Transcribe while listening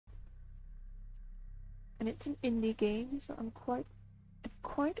and it's an indie game, so I'm quite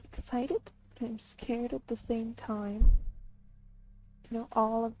excited, but I'm scared at the same time. You know,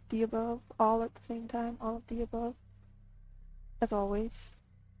 all of the above, all at the same time, all of the above, as always.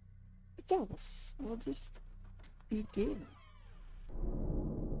 But yeah, we'll just begin.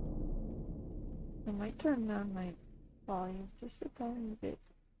 I might turn down my volume just a tiny bit.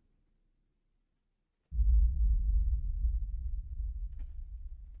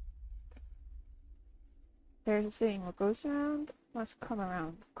 There's a saying, what goes around must come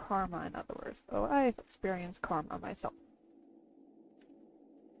around. Karma, in other words. Oh, I've experienced karma myself.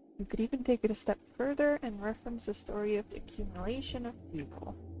 You could even take it a step further and reference the story of the accumulation of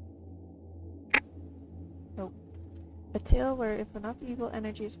evil. Nope. A tale where if enough evil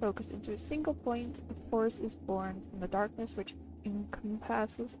energy is focused into a single point, a force is born from the darkness which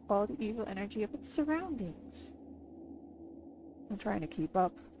encompasses all the evil energy of its surroundings. I'm trying to keep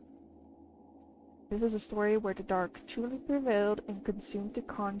up. This is a story where the dark truly prevailed and consumed the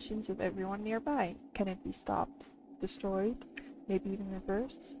conscience of everyone nearby. Can it be stopped? Destroyed? Maybe even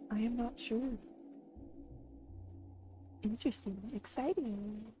reversed? I am not sure. Interesting.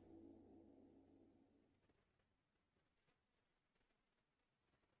 Exciting.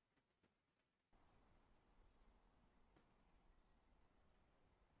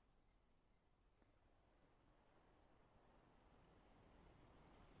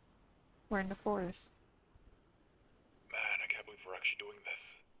 We're in the forest. Man, I can't believe we're actually doing this.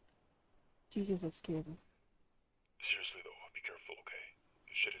 Jesus, that's scary. Seriously though, be careful, okay?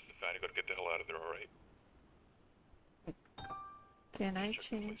 Shit hits the fan, you gotta get the hell out of there, alright? Can I Just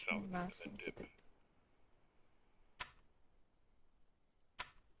check the change place my out mouse and then dip. sensitivity?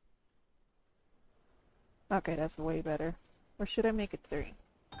 Okay, that's way better. Or should I make it 3?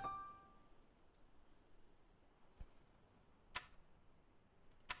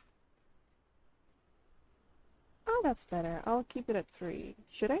 Oh, that's better. I'll keep it at 3.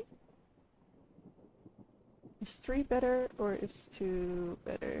 Should I? Is 3 better or is 2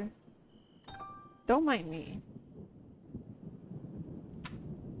 better? Don't mind me.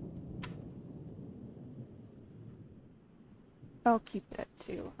 I'll keep it at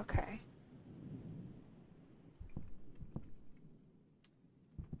 2. Okay.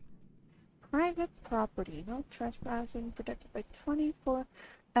 Private property. No trespassing. Protected by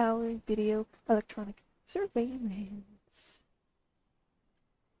 24-hour video electronic surveillance.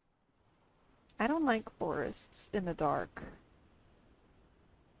 I don't like forests in the dark.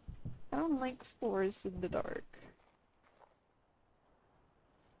 I don't like forests in the dark.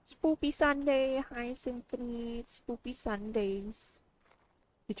 Spoopy Sunday. Hi, Symphony. It's Spoopy Sundays.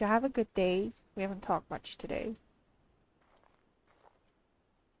 Did you have a good day? We haven't talked much today.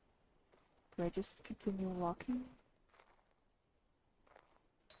 Do I just continue walking?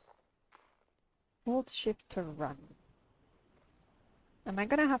 Hold shift to run. Am I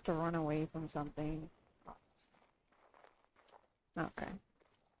gonna have to run away from something? Okay.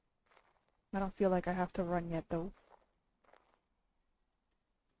 I don't feel like I have to run yet, though.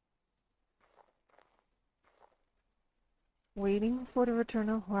 Waiting for the return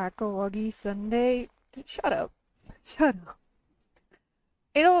of Wacko Wuggy Sunday. Shut up. Shut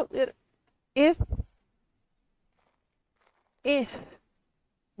up. If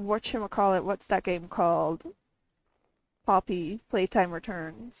whatchamacallit, what's that game called? Poppy Playtime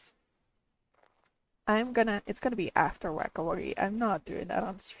returns. It's gonna be after Wacko Wuggy. I'm not doing that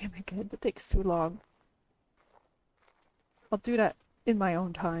on stream again. That takes too long. I'll do that in my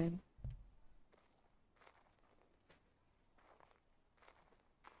own time.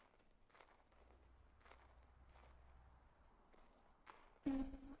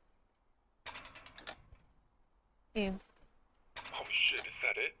 Ew. Oh shit, is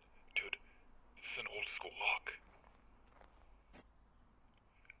that it? Dude, this is an old school lock.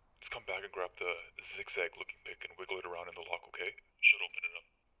 Just come back and grab the zigzag looking pick and wiggle it around in the lock, okay? Should open it up.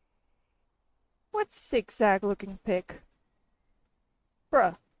 What zigzag looking pick?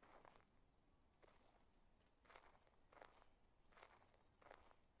 Bruh.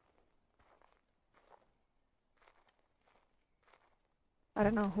 I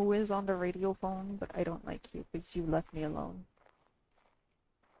don't know who is on the radio phone, but I don't like you because you left me alone.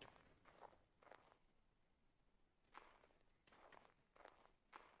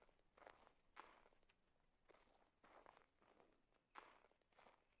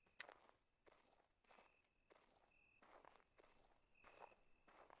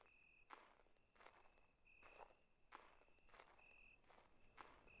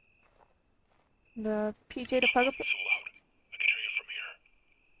 The PJ to Pug. So loud. I can hear you from here.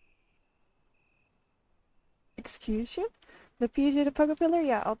 Excuse you? The PJ to Pogo Pillar?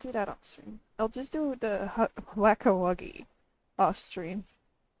 Yeah, I'll do that off stream. I'll just do the Wacka Wuggy off stream.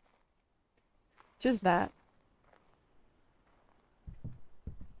 Just that.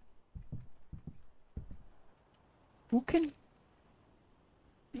 Who can...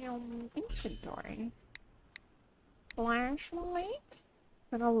 inventory. Flashlight?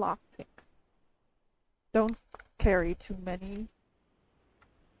 And a lockpick. Don't carry too many.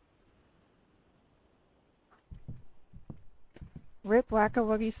 Rip Wacka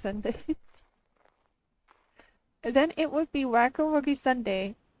Wuggy Sunday. And then it would be Wacka Wuggy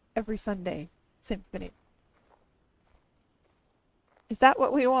Sunday every Sunday. Symphony. Is that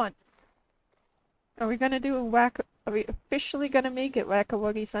what we want? Are we gonna do Wacka... Are we officially gonna make it Wacka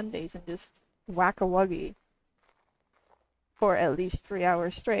Wuggy Sundays and just Wacka Wuggy for at least 3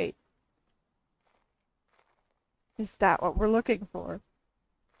 hours straight? Is that what we're looking for?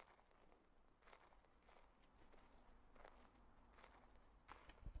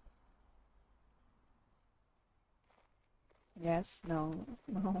 Yes, no,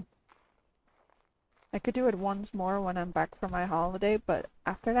 no. I could do it once more when I'm back from my holiday, but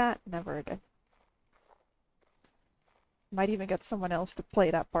after that, never again. Might even get someone else to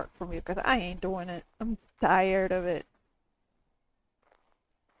play that part for me, because I ain't doing it. I'm tired of it.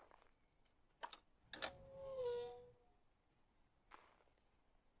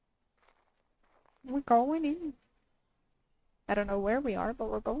 We're going in. I don't know where we are, but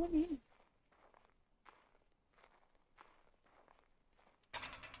we're going in.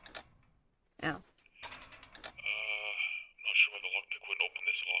 Ow. I'm not sure why the lockpick wouldn't open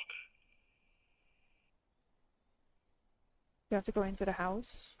this lock. You have to go into the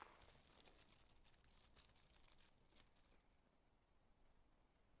house.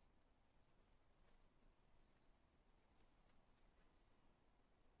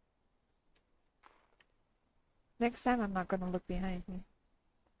 Next time I'm not gonna look behind me.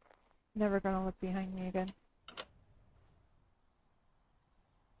 Never gonna look behind me again.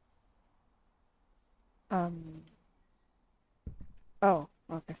 Oh,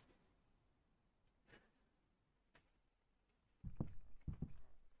 okay.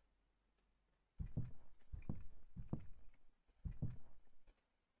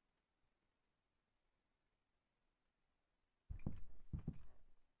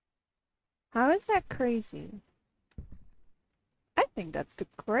 How is that crazy? I think that's the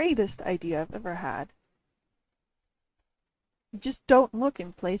greatest idea I've ever had. You just don't look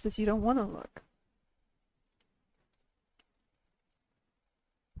in places you don't want to look.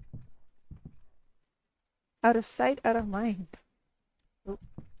 Out of sight, out of mind. Oh.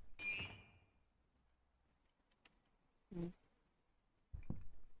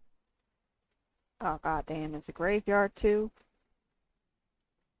 Oh god damn, it's a graveyard too.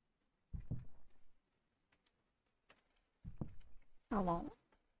 How long?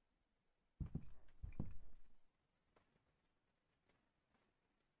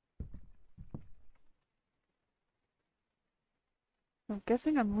 I'm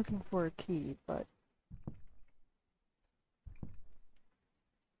guessing I'm looking for a key, but...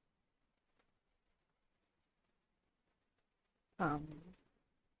 I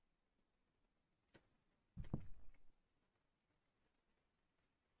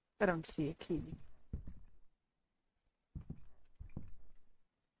don't see a key.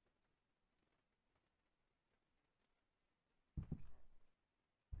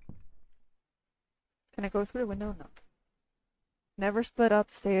 Can I go through the window? No. Never split up,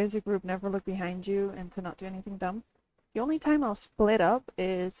 stay as a group, never look behind you, and to not do anything dumb. The only time I'll split up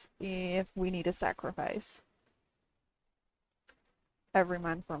is if we need a sacrifice. Every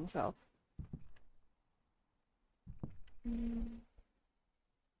man for himself.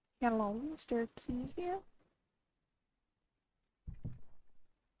 Hello, is there a key here?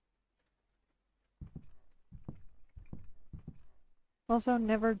 Also,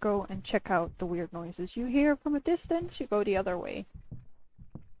 never go and check out the weird noises you hear from a distance. You go the other way.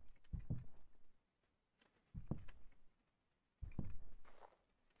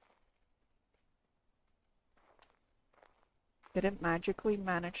 Did it magically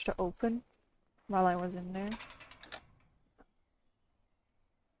manage to open while I was in there?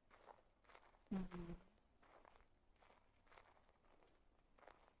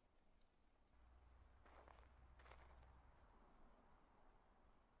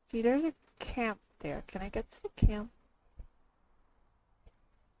 See, there's a camp there. Can I get to the camp?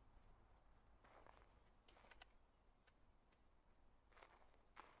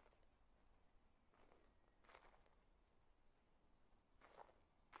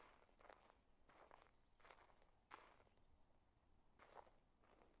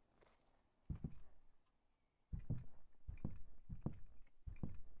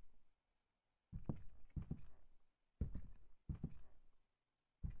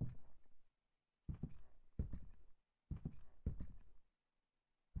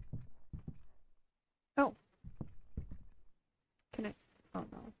 Oh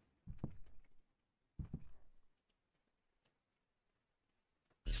no.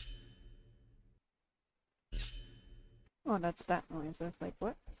 Oh, that's that noise. I was like,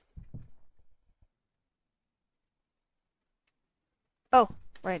 what? Oh,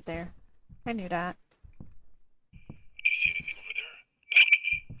 right there. I knew that. Do you see anything over there? Talk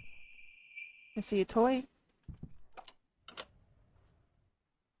to me. I see a toy.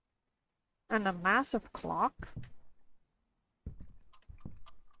 And a massive clock.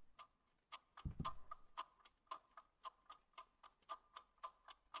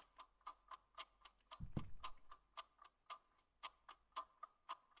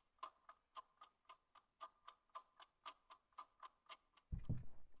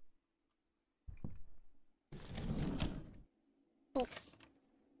 Oh,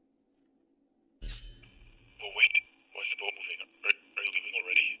 Oh wait, why is the boat moving? Are you leaving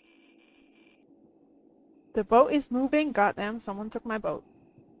already? the boat is moving. Goddamn, someone took my boat.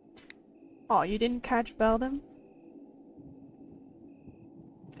 Oh, you didn't catch Belden?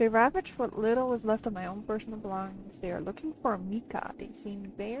 They ravaged what little was left of my own personal belongings. They are looking for Mika. They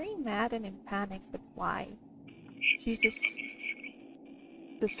seem very mad and in panic, but why? She's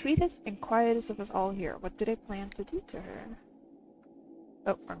the sweetest and quietest of us all here. What do they plan to do to her?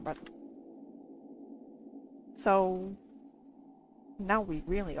 Oh, wrong button. So, now we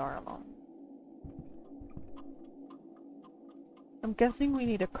really are alone. I'm guessing we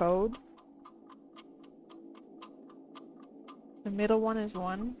need a code. The middle one is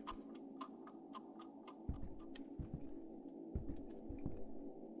 1.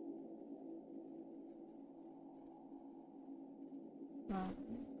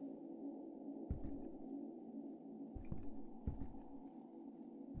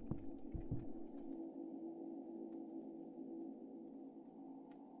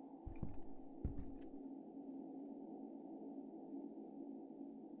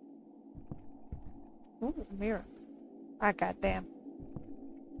 Ooh, mirror. Ah, goddamn.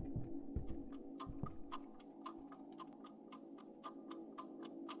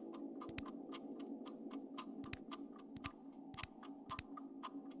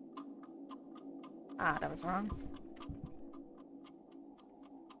 Ah, that was wrong.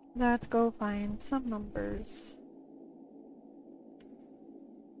 Let's go find some numbers.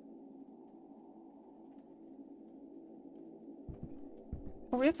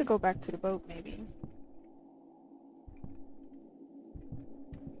 Oh, we have to go back to the boat, maybe.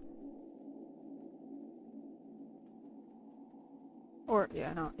 Or,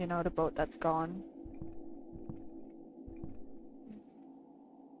 yeah, no, you know, the boat that's gone.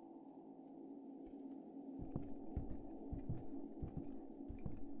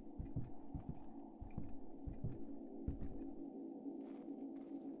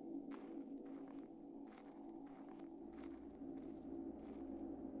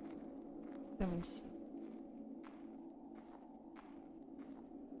 Let me see.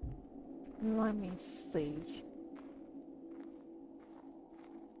 Let me see.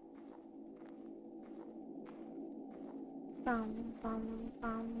 Bum, bum,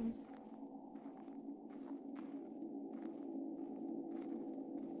 bum.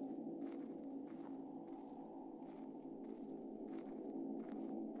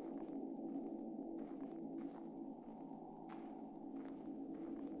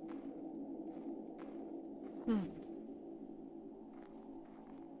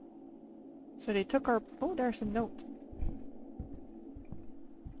 So they took our... Oh, there's a note.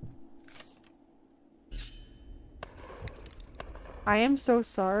 I am so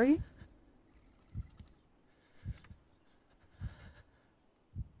sorry.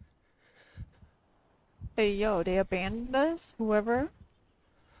 Hey, yo, they abandoned us? Whoever?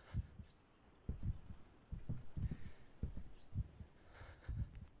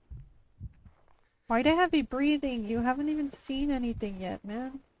 Why the heavy breathing? You haven't even seen anything yet,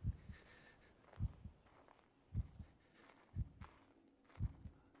 man.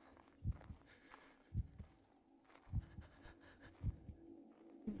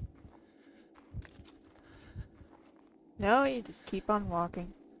 No, you just keep on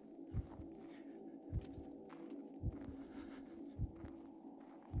walking.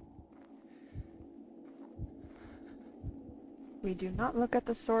 We do not look at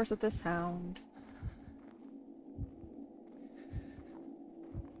the source of the sound.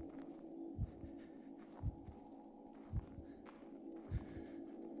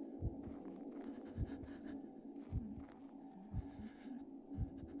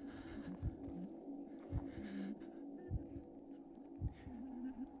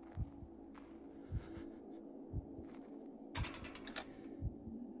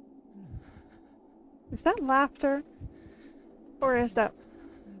 Is that laughter? Or is that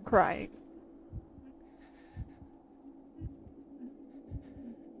crying?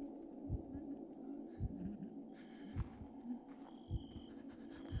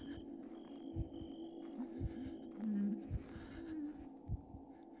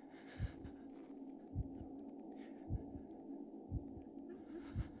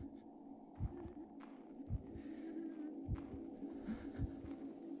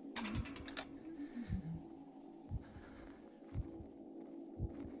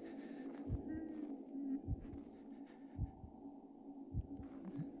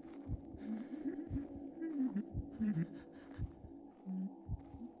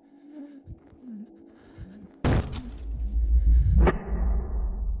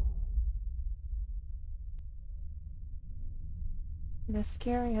 Within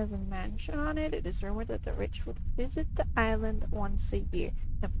Skerry has a mansion on it. It is rumored that the rich would visit the island once a year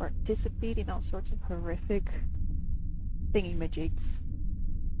and participate in all sorts of horrific thingy-majigs.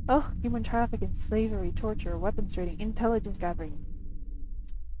 Oh, human trafficking, slavery, torture, weapons trading, intelligence gathering.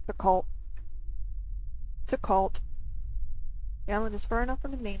 It's a cult. It's a cult. The island is far enough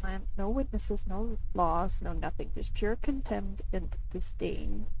from the mainland. No witnesses, no laws, no nothing. Just pure contempt and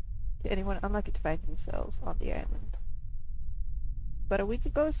disdain to anyone unlucky to find themselves on the island. But a week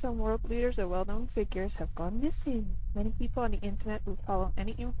ago, some world leaders or well-known figures have gone missing. Many people on the internet who follow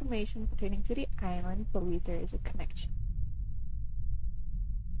any information pertaining to the island believe there is a connection.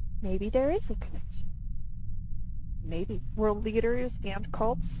 Maybe there is a connection. Maybe. World leaders and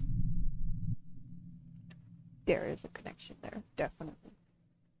cults? There is a connection there, definitely.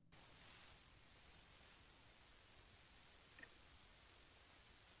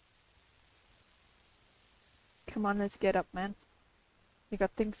 Come on, let's get up, man. We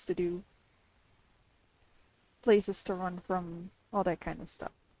got things to do. Places to run from, all that kind of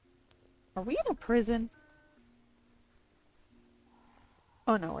stuff. Are we in a prison?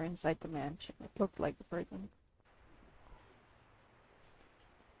 Oh no, we're inside the mansion. It looked like a prison.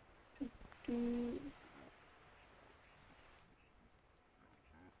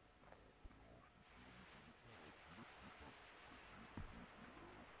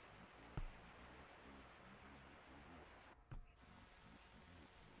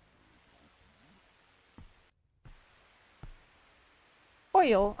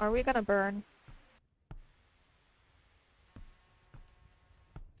 Oil, are we gonna burn?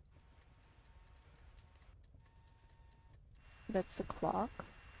 That's a clock.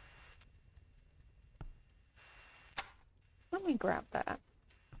 Let me grab that.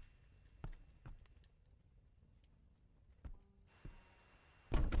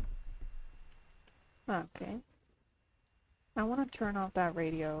 Okay. I want to turn off that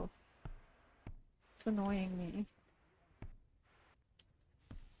radio. It's annoying me.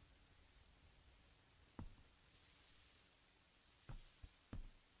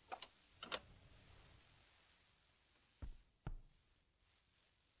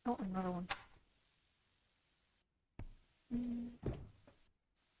 Oh, another one.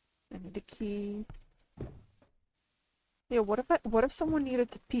 I need a key. Yeah, what if someone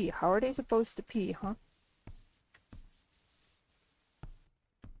needed to pee? How are they supposed to pee, huh?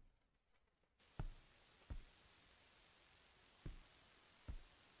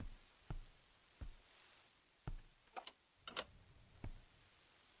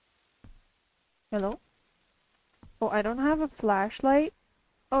 Hello? Oh, I don't have a flashlight?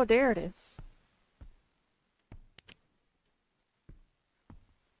 Oh, there it is.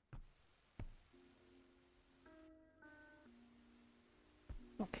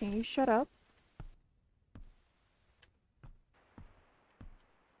 Oh, can you shut up?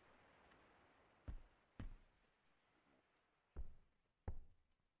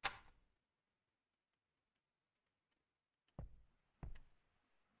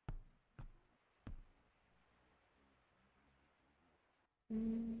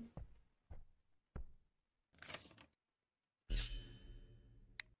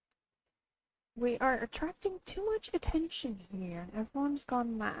 We are attracting too much attention here, and everyone's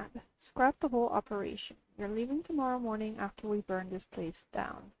gone mad. Scrap the whole operation. You're leaving tomorrow morning after we burn this place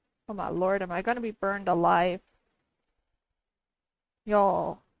down. Oh my lord, am I gonna be burned alive?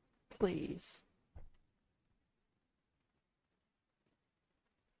 Y'all, please.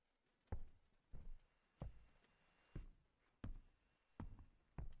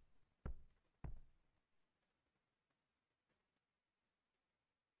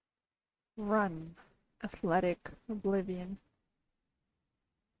 Run. Athletic. Oblivion.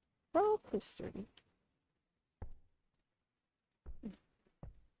 World history.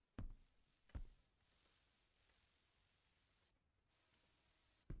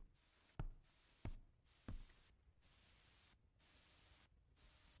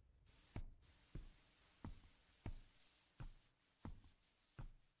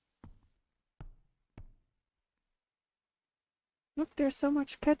 Look, there's so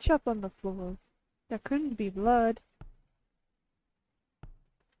much ketchup on the floor. That couldn't be blood.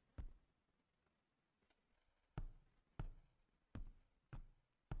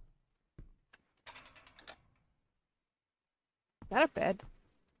 Is that a bed?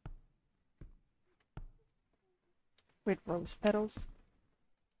 With rose petals?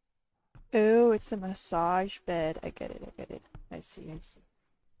 Oh, it's a massage bed. I get it, I get it. I see, I see.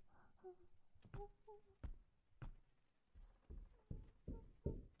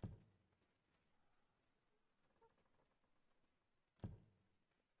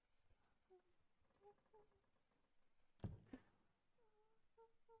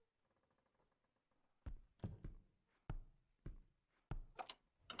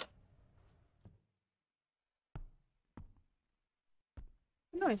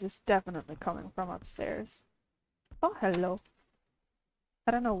 The noise is definitely coming from upstairs. Oh, hello.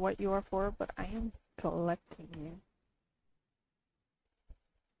 I don't know what you are for, but I am collecting you.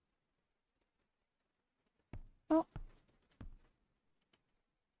 Oh.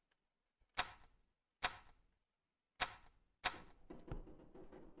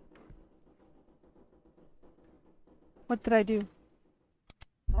 What did I do?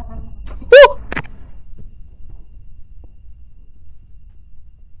 Woo!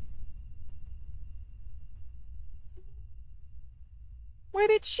 Where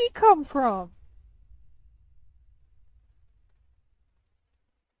did she come from?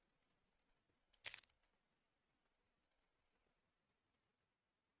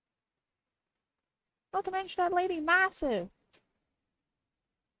 Not to mention that lady massive.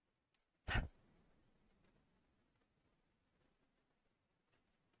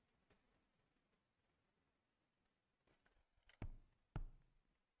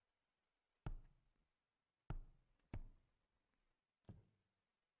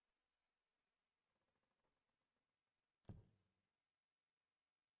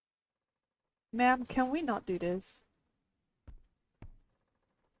 Ma'am, can we not do this?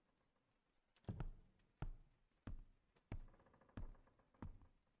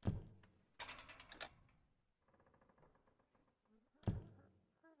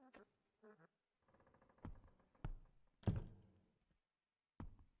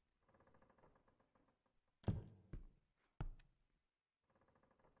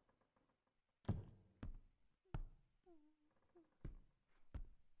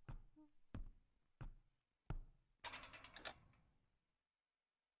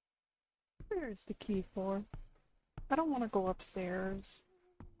 Where is the key for? I don't want to go upstairs.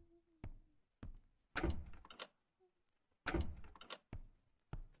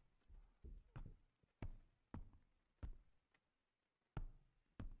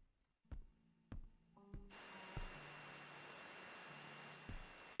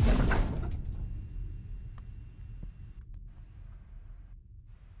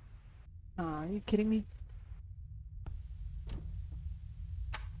 Are you kidding me?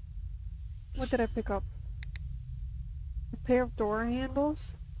 What did I pick up? A pair of door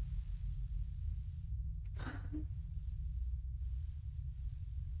handles?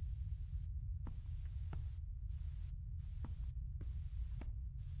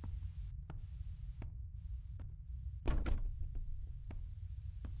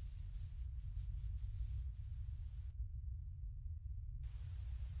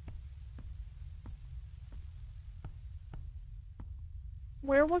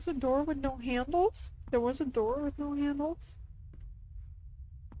 Where was a door with no handles? There was a door with no handles?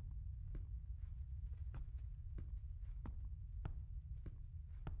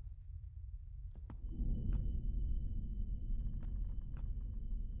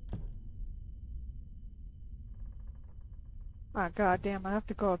 Ah, goddamn, I have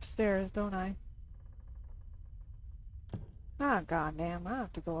to go upstairs, don't I? Ah, goddamn, I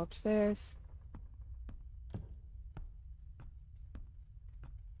have to go upstairs.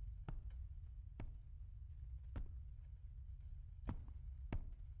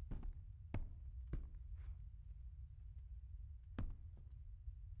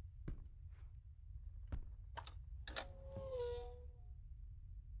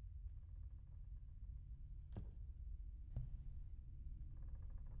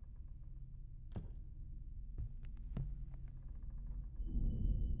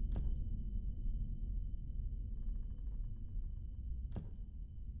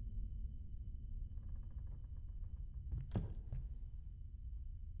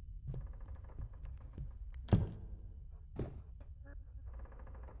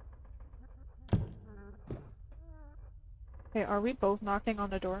 Hey, are we both knocking on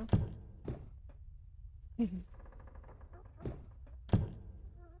the door?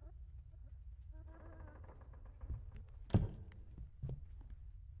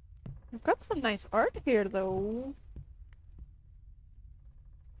 We've got some nice art here, though.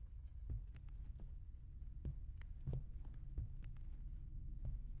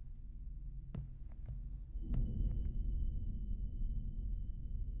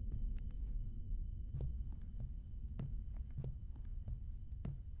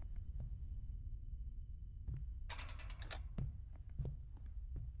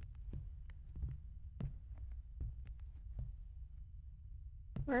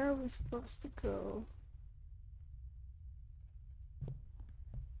 Where are we supposed to go?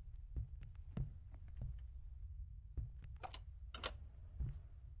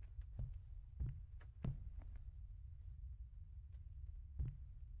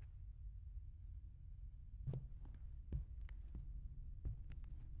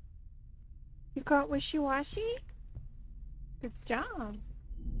 You caught wishy-washy? Good job.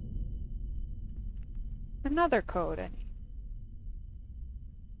 Another code, I need.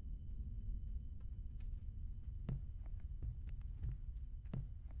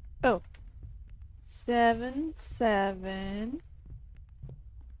 Oh. 7, 7.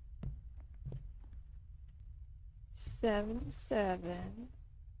 7, 7.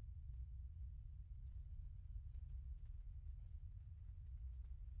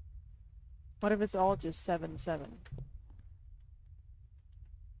 What if it's all just 7, 7?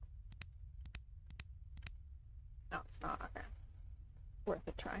 No, it's not. Okay. Worth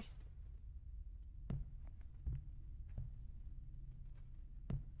a try.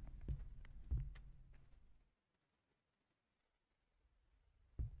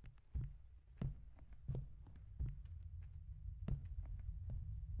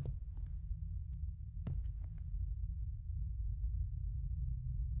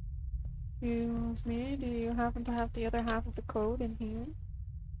 Excuse me, do you happen to have the other half of the code in here?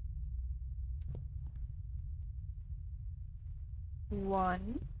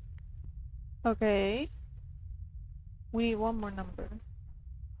 1. Okay. We need one more number.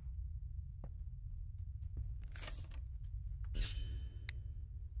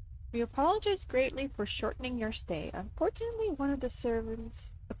 We apologize greatly for shortening your stay. Unfortunately, one of the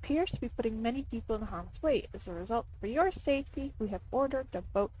servants appears to be putting many people in harm's way. As a result, for your safety, we have ordered a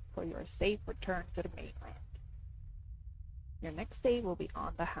boat for your safe return to the mainland. Your next stay will be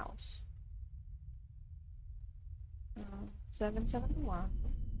on the house. 771.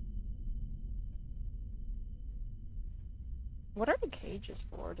 What are the cages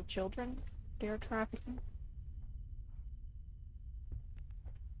for? The children they are trafficking?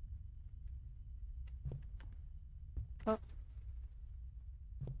 Oh.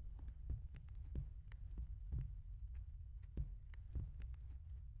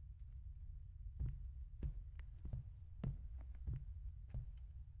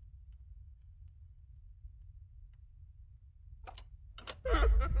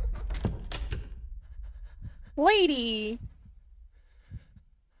 Lady!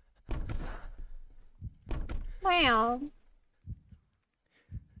 Ma'am!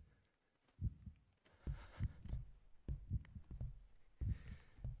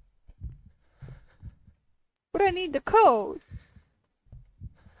 But I need the code!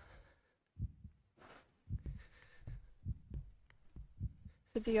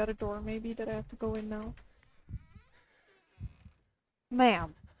 Is it the other door maybe that I have to go in now?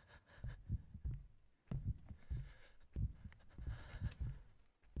 Ma'am!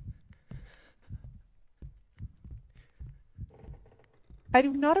 I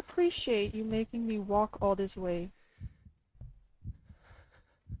do not appreciate you making me walk all this way.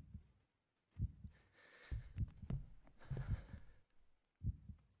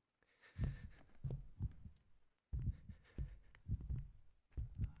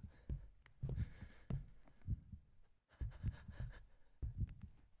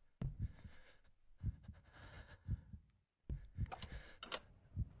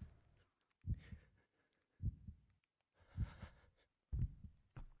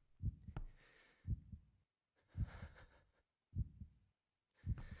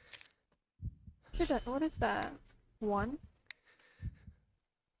 What is that? 1?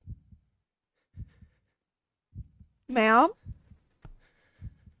 Ma'am?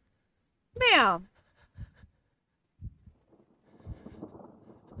 Ma'am!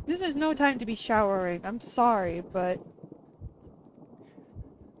 This is no time to be showering. I'm sorry, but...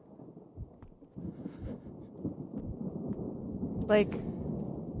 like...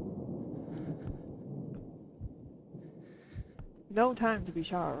 no time to be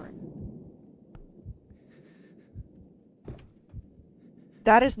showering.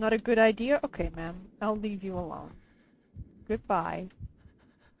 That is not a good idea? Okay, ma'am. I'll leave you alone. Goodbye.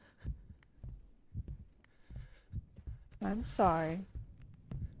 I'm sorry.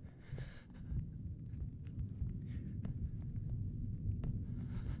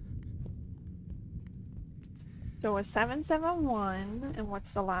 So a 771, and what's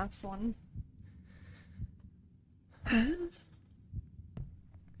the last one?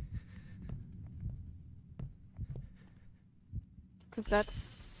 Because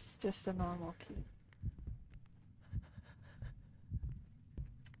that's just a normal key.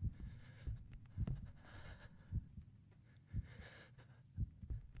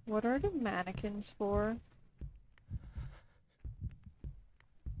 What are the mannequins for?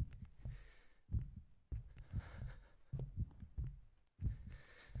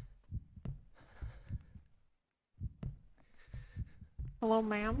 Hello,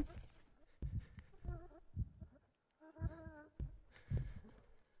 ma'am?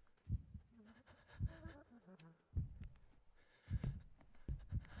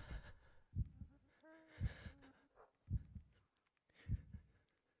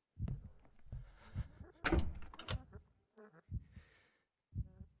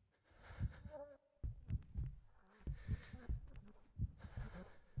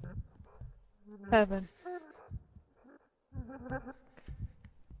 Heaven.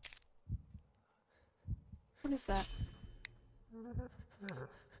 What is that?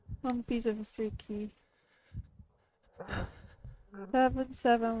 One piece of history key.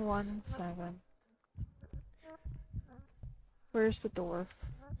 7717. Where's the door?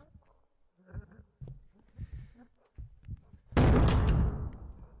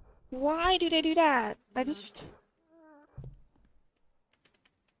 Why do they do that? I just...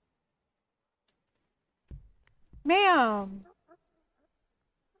 Ma'am!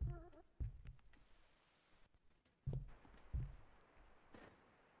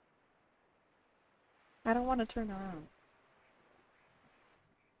 I don't want to turn around.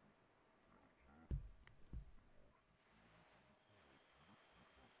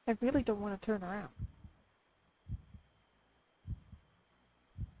 I really don't want to turn around.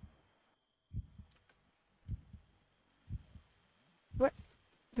 What?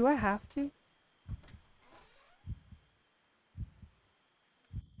 Do I have to?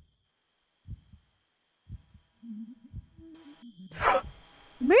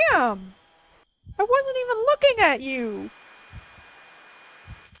 Ma'am! I wasn't even looking at you!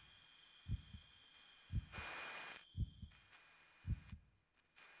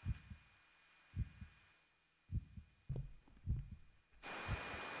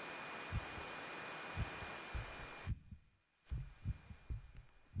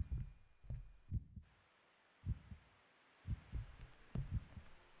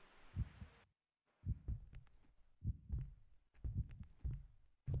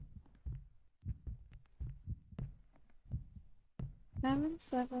 Seven,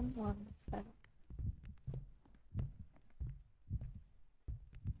 717.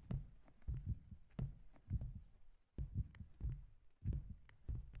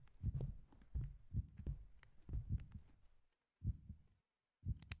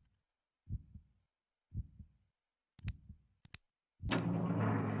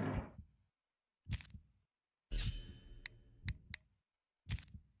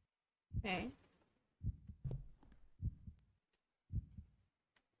 Okay.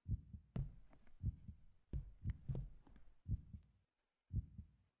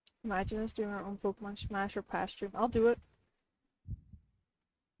 Imagine us doing our own Pokemon Smash or Pass stream. I'll do it.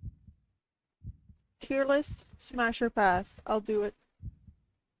 Tier list, Smash or Pass. I'll do it.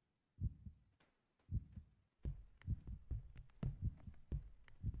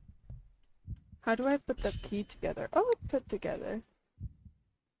 How do I put the key together? Oh, it's put together.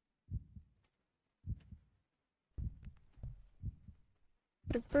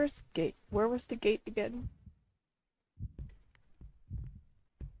 The first gate. Where was the gate again?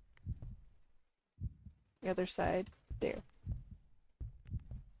 The other side. There.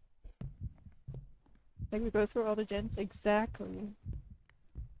 Like we go through all the gens? Exactly.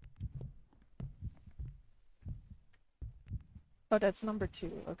 Oh, that's number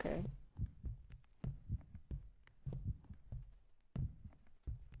 2. Okay.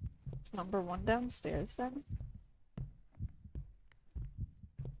 It's number 1 downstairs then?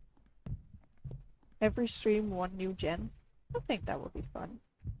 Every stream, 1 new gen? I think that would be fun.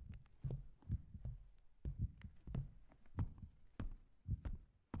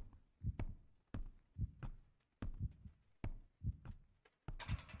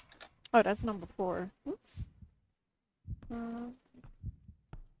 Oh, that's number 4. Oops.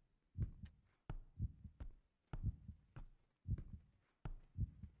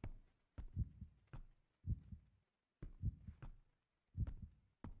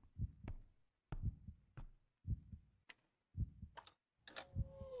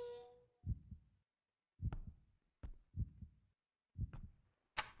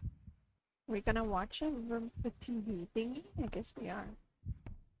 We gonna watch a room for TV thingy? I guess we are.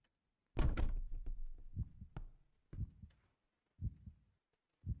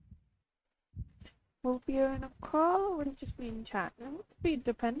 Will be in a call or would it just be in chat? It would be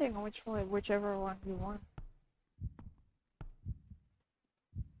depending on whichever one you want.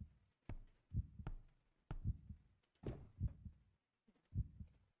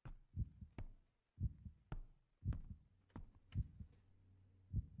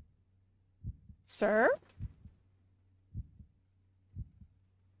 Sir?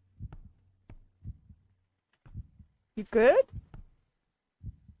 You good?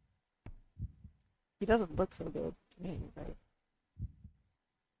 He doesn't look so good to me, right?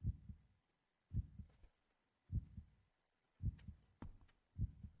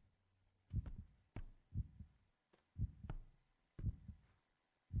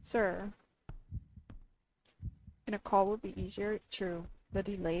 Sir? In a call would be easier? True. The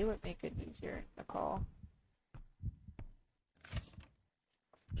delay would make it easier in the call.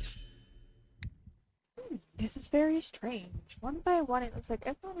 This is very strange. One by one, it looks like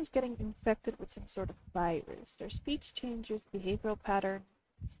everyone is getting infected with some sort of virus. Their speech changes, behavioral patterns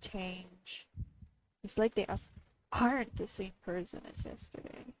change. It's like they aren't the same person as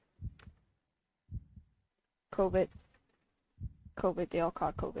yesterday. COVID. COVID, they all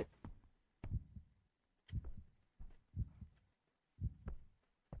caught COVID.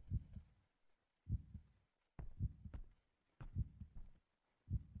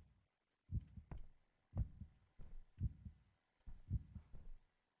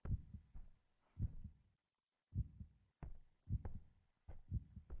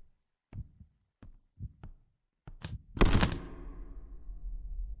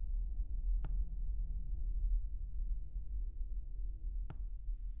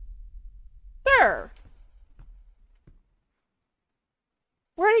 Sir!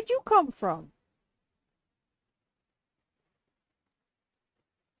 Where did you come from?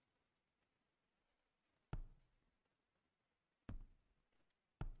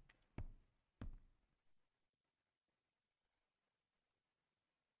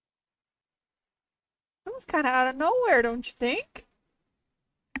 That was kind of out of nowhere, don't you think?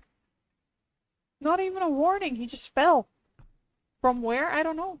 Not even a warning, he just fell. From where? I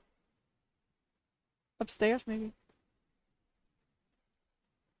don't know. Upstairs, maybe.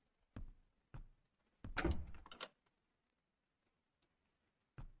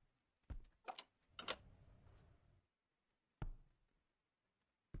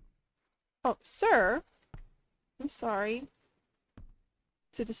 Oh, sir? I'm sorry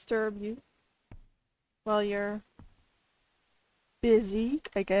to disturb you while you're busy,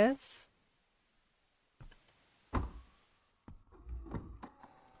 I guess.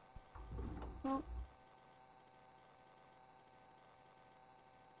 Well,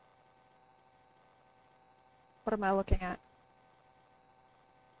 what am I looking at?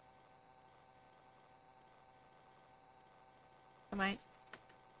 Am I?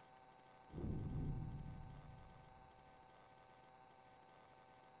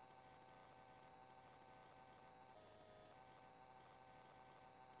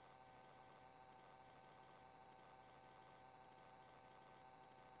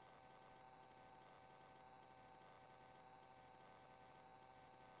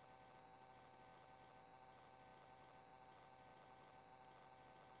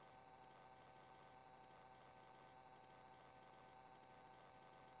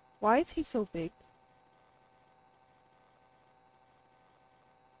 Why is he so big?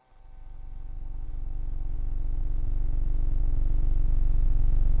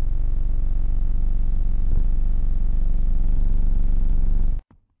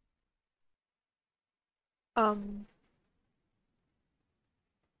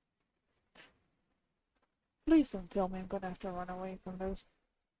 Please don't tell me I'm gonna have to run away from those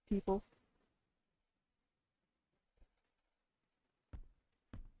people.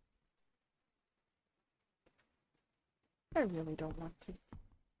 I really don't want to.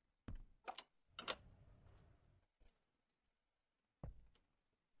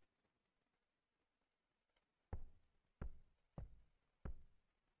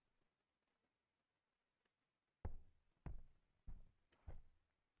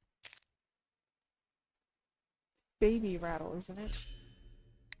 Baby rattle, isn't it?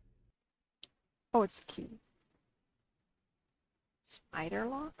 Oh, it's a key. Spider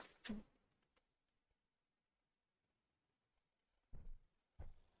lock?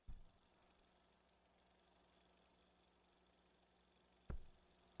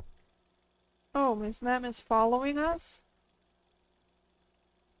 Oh, Miss Ma'am is following us?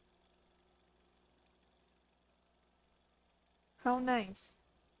 How nice.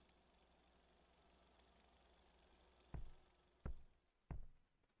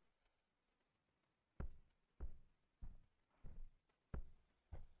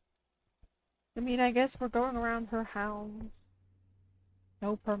 I mean, I guess we're going around her house.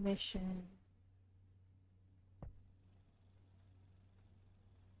 No permission.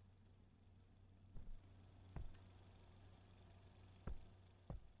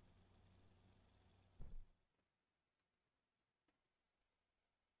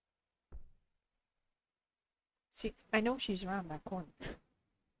 See, I know she's around that corner.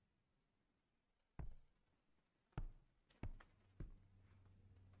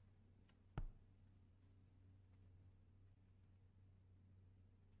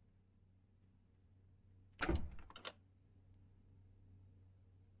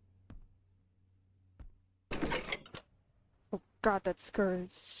 Oh god, that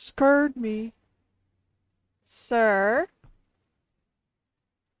scared me. Sir?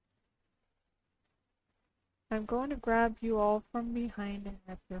 I'm going to grab you all from behind and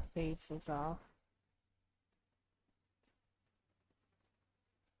rip your faces off.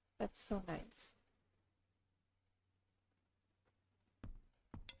 That's so nice.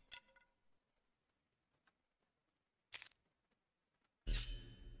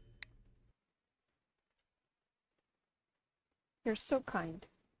 You're so kind.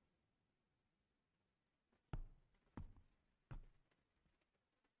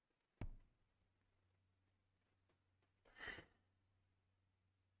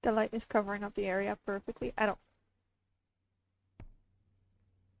 The light is covering up the area perfectly. I don't...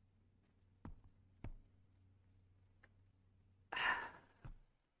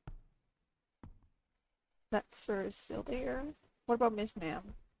 That sir is still there. What about Miss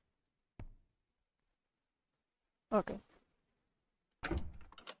Ma'am? Okay.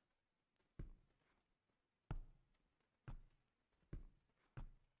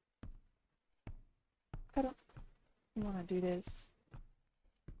 I don't want to do this.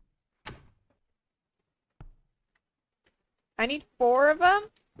 I need 4 of them?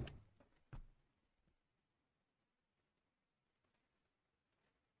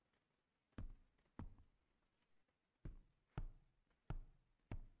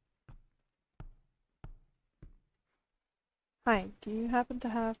 Hi, do you happen to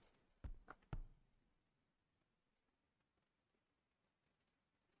have...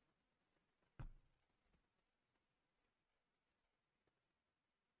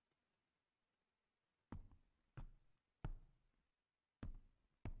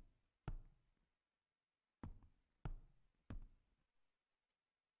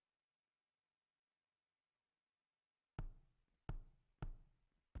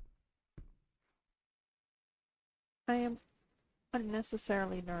 I am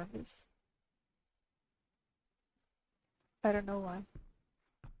unnecessarily nervous. I don't know why.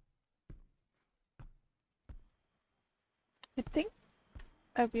 I think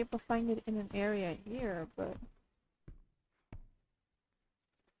I'd be able to find it in an area here, but...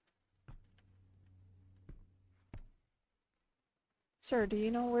 Sir, do you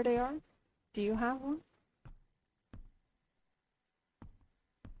know where they are? Do you have one?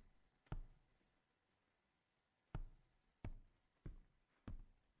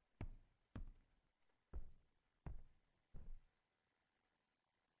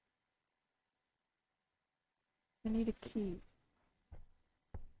 I need a key.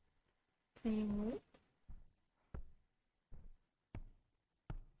 Can you move?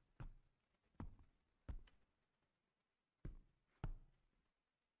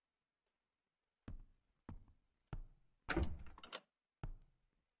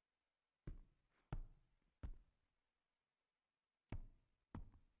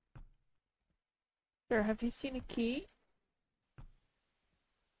 Sir, have you seen a key?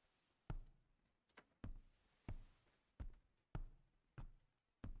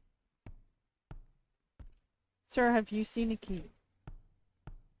 Sir, have you seen a key? Is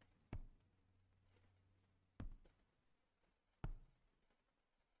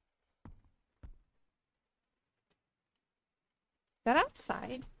that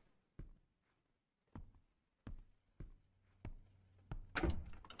outside? So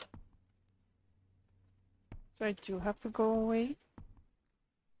I do have to go away?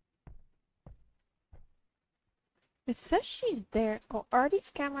 It says she's there. Oh, are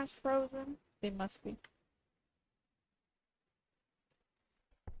these cameras frozen? They must be.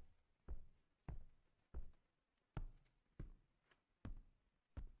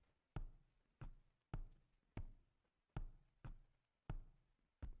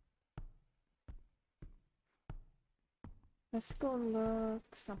 Let's go look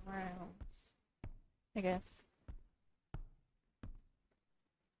somewhere else, I guess.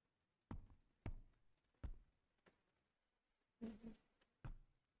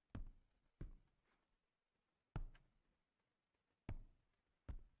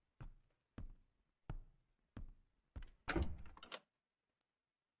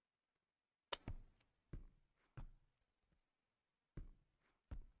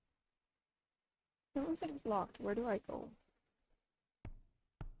 Everything's locked. Where do I go?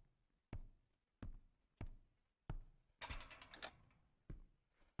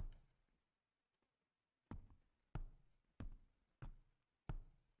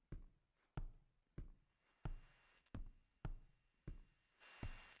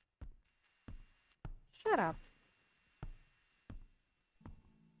 Shut up.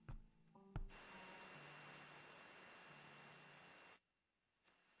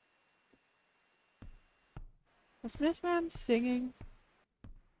 Was Miss Ma'am singing?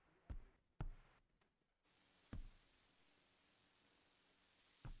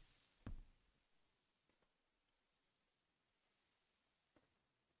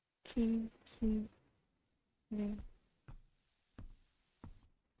 Key, no.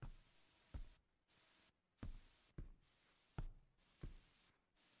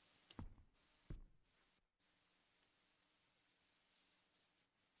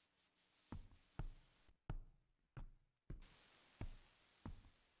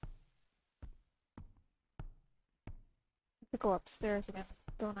 I go upstairs again,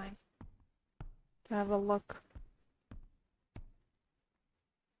 don't I? To have a look.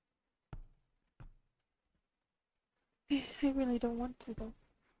 I really don't want to though.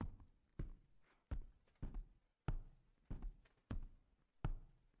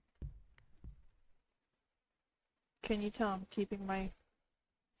 Can you tell I'm keeping my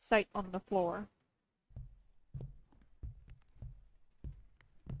sight on the floor?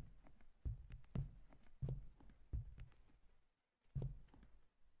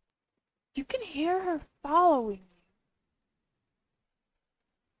 You can hear her following you.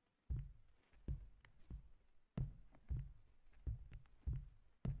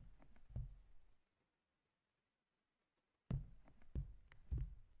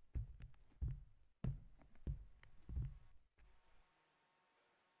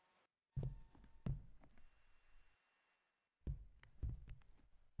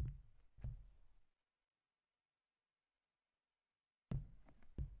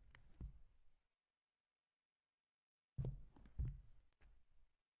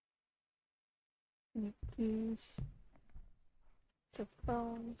 Any keys? It's a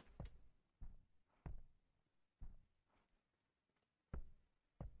phone.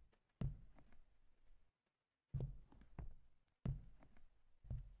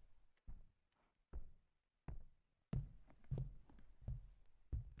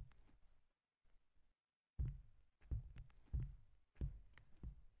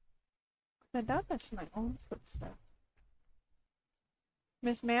 I doubt that's my own footsteps.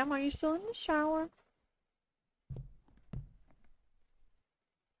 Miss Ma'am, are you still in the shower?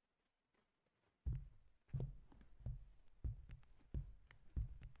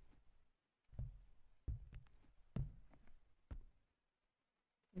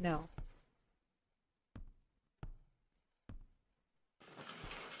 No.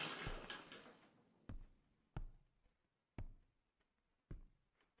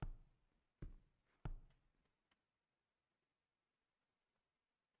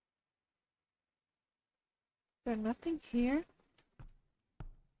 There's nothing here?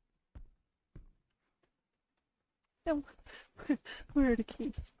 No. Where are the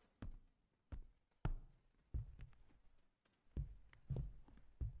keys?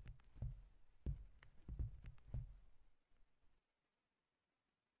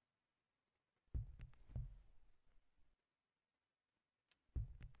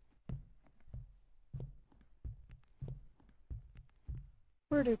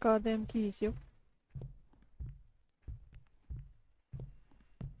 Where are the goddamn keys, yo?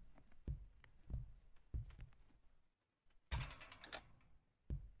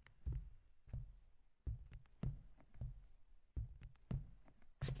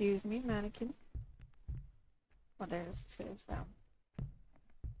 Excuse me, mannequin. Oh, there's the stairs down.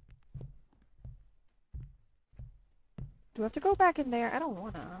 Do I have to go back in there? I don't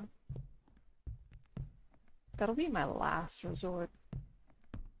wanna. That'll be my last resort.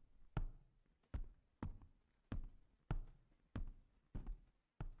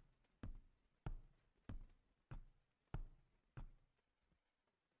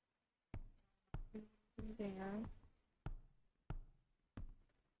 There.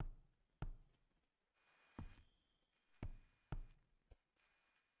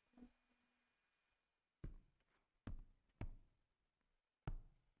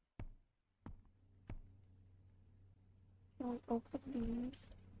 Can we open these?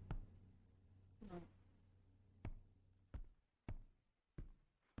 No.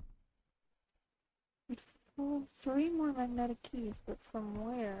 Oh, 3 more magnetic keys, but from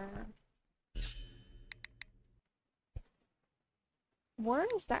where? Where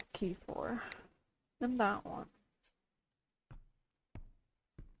is that key for? And that one.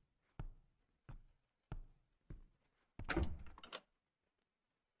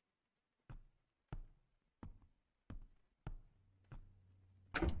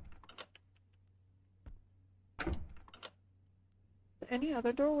 Any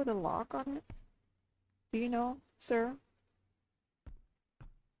other door with a lock on it? Do you know, sir?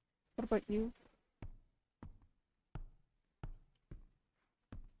 What about you?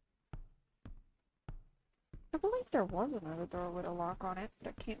 I believe there was another door with a lock on it,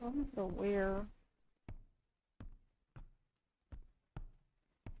 but I can't remember where.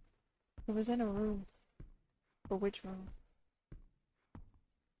 It was in a room. But which room?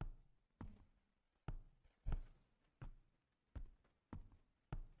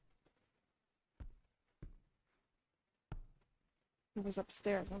 It was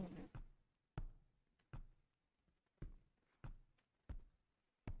upstairs, wasn't it?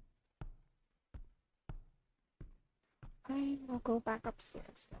 I will go back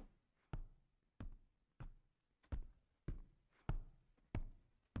upstairs then.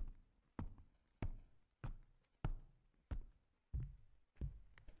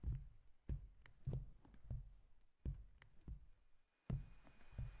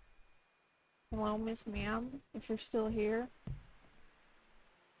 Hello, Miss Ma'am, if you're still here.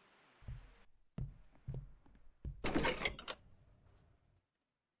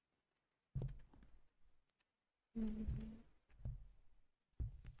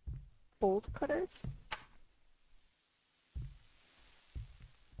 Bolt cutters?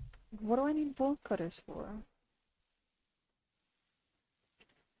 What do I need bolt cutters for?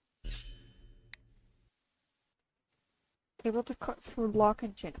 Able to cut through lock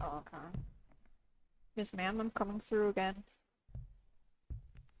and chain. Oh, okay. Miss Ma'am, I'm coming through again.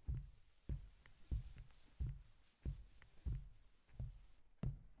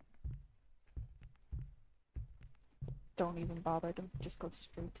 Don't even bother them, just go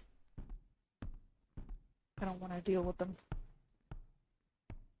straight. I don't want to deal with them.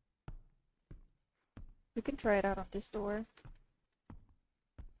 We can try it out on this door.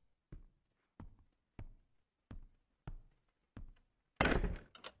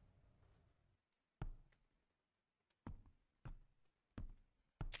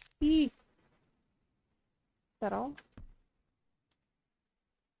 Eee! Is that all?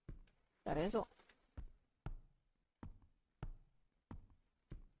 That is all.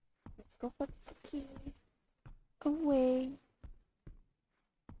 Let's go put the key away.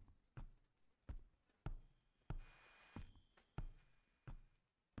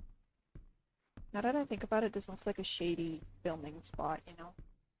 Now that I think about it, this looks like a shady filming spot, you know?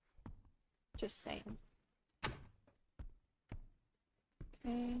 Just saying.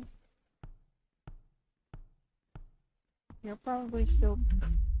 Okay. You're probably still...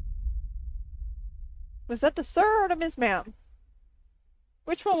 Was that the sir or the Miss Ma'am?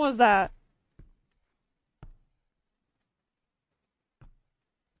 Which one was that?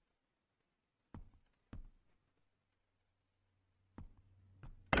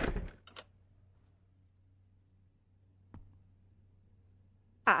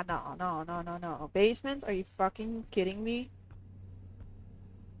 Ah, no. Basements? Are you fucking kidding me?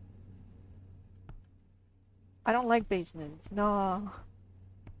 I don't like basements. No.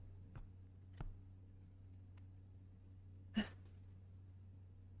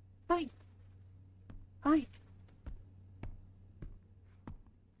 Fine. Fine.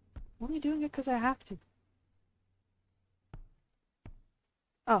 I'm only doing it because I have to.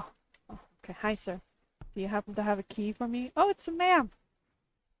 Oh. Oh. Okay. Hi, sir. Do you happen to have a key for me? Oh, it's a ma'am.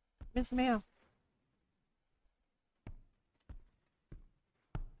 Miss Ma'am.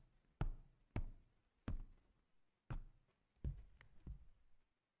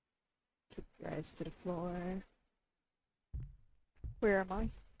 Keep your eyes to the floor. Where am I?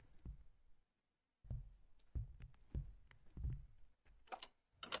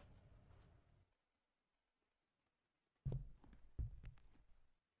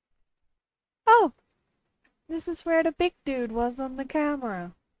 Oh! This is where the big dude was on the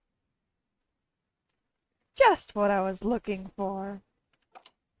camera. Just what I was looking for.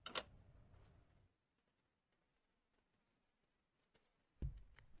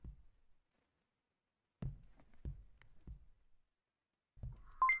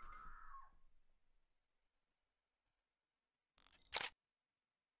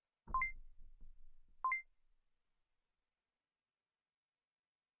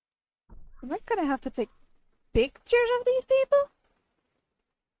 Am I gonna have to take pictures of these people?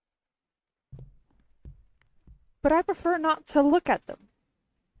 But I prefer not to look at them.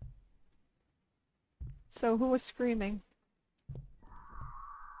 So who was screaming?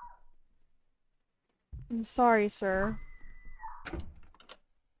 I'm sorry, sir.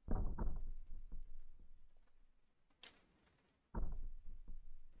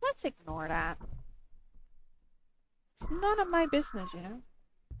 Let's ignore that. It's none of my business, you know?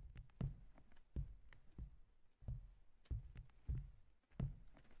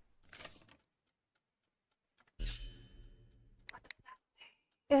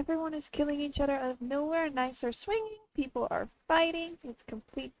 Everyone is killing each other out of nowhere, knives are swinging, people are fighting, it's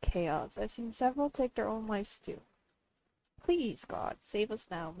complete chaos. I've seen several take their own lives too. Please, God, save us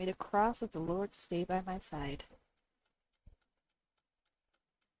now. May the cross of the Lord stay by my side.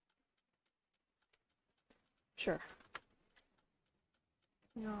 Sure.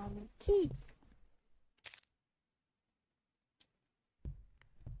 Key.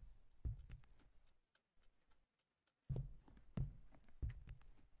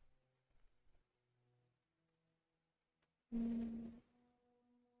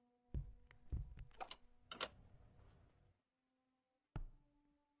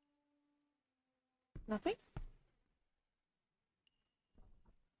 Nothing?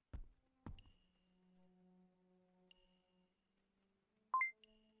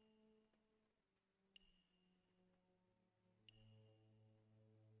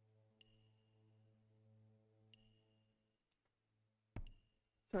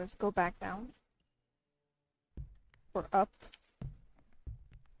 So let's go back down. Or up.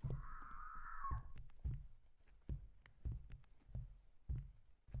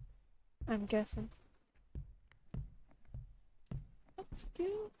 I'm guessing.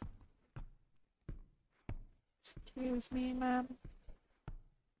 Excuse me, ma'am.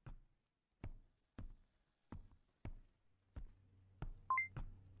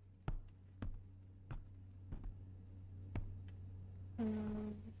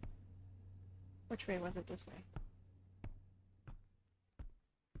 Which way was it? This way.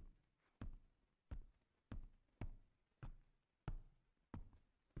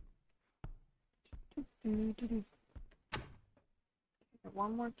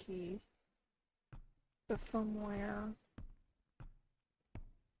 One more key. But from where?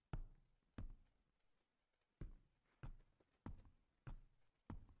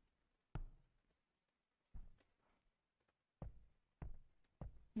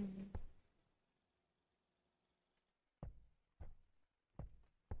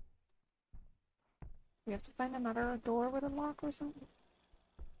 We have to find another door with a lock or something?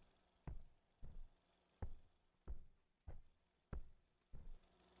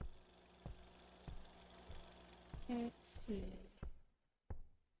 Let's see.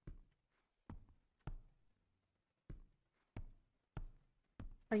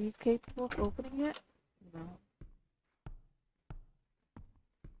 Are you capable of opening it? No.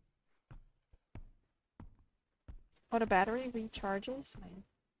 Oh, the battery recharges? Nice.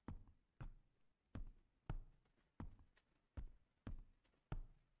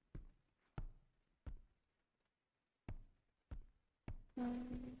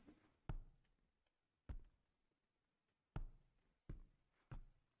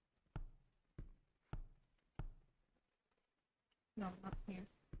 No, not here.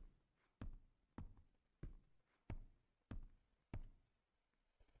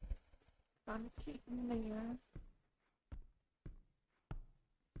 Found a key in there.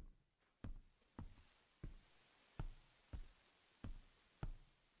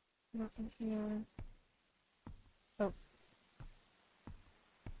 Nothing here. Oh.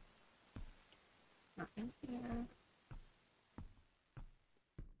 Nothing here.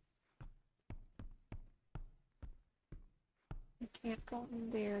 I can't go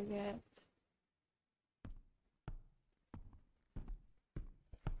in there yet.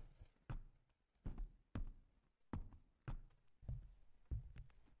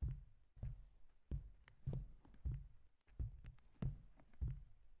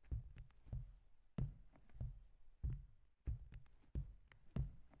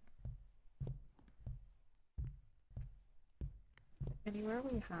 Anywhere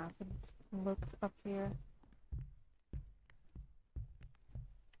we haven't looked up here.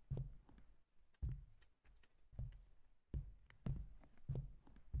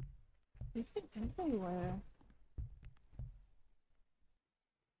 We've been everywhere.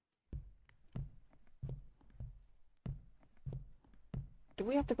 Do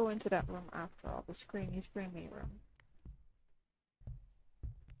we have to go into that room after all? The screamy room.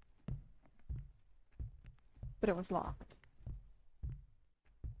 But it was locked.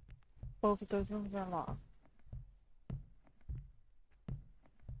 Both of those rooms are locked.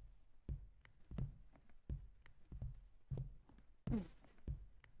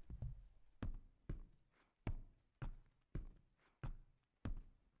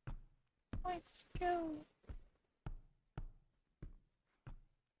 Let's go.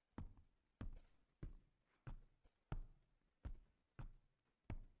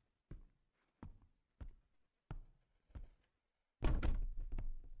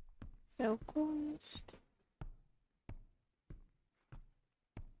 So closed.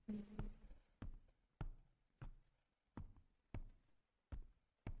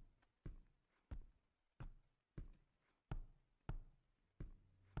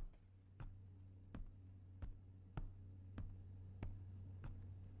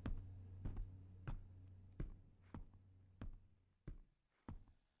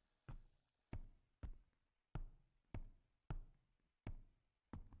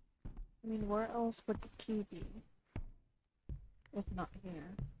 I mean, where else would the key be? If not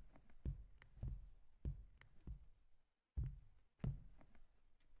here.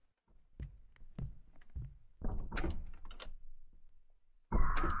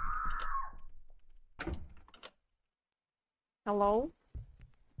 Hello?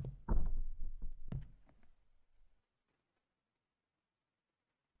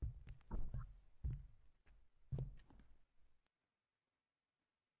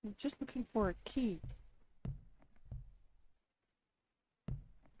 I'm just looking for a key.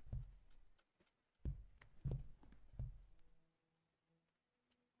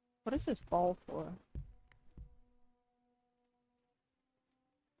 What is this ball for?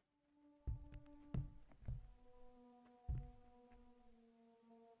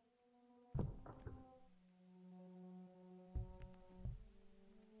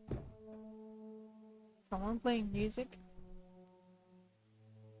 Someone playing music?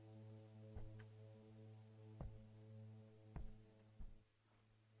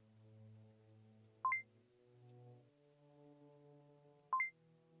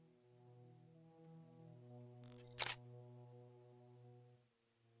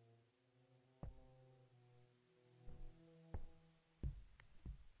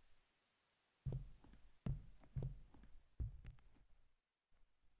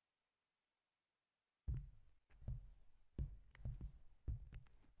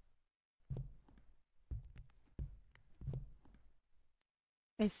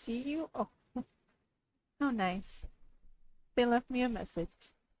 I see you. Oh, how nice. They left me a message.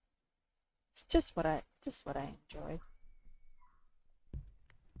 It's just what I enjoy.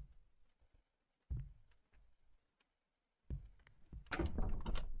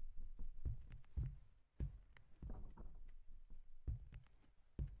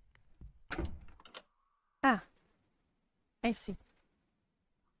 Ah, I see.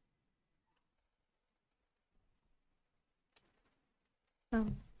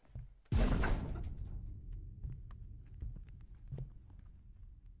 Um.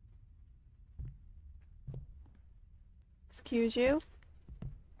 Excuse you?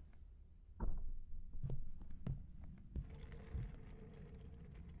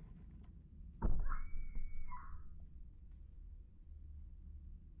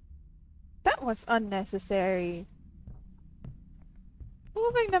 That was unnecessary.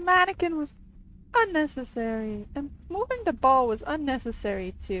 Moving the mannequin was unnecessary. And moving the ball was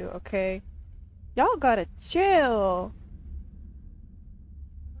unnecessary too, okay? Y'all gotta chill.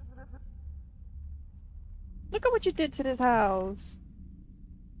 Look at what you did to this house.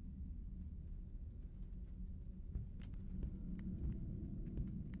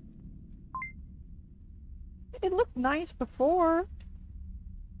 It looked nice before.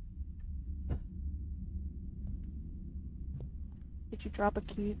 Did you drop a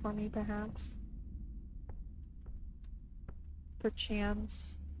key for me, perhaps?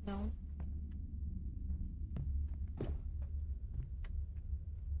 Perchance? No?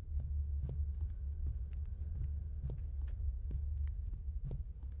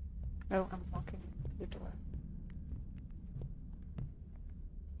 Oh, I'm walking to the door.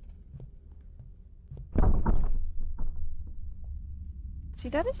 See,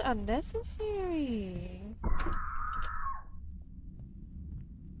 that is unnecessary.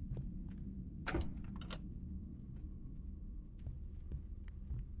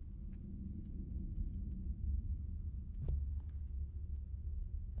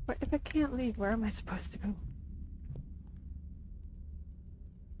 But if I can't leave, where am I supposed to go?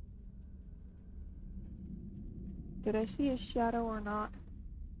 Did I see a shadow or not?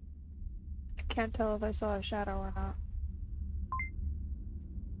 I can't tell if I saw a shadow or not.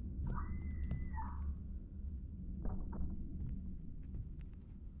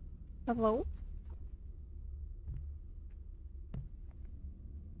 Hello?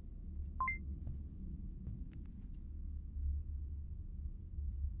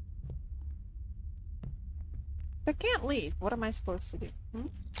 If I can't leave, what am I supposed to do? Hmm?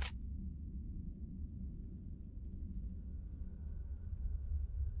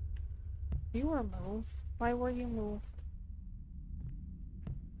 You were moved. Why were you moved?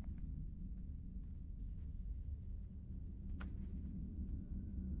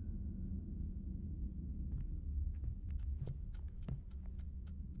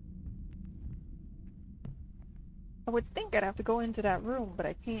 I would think I'd have to go into that room, but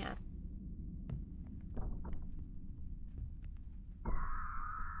I can't.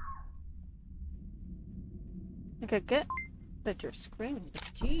 I could get that you're screaming,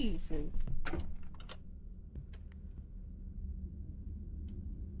 but Jesus.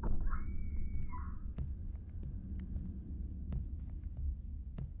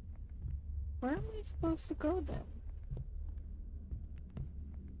 Where am I supposed to go then?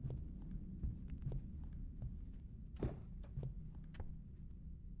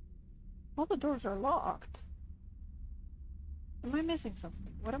 All the doors are locked. Am I missing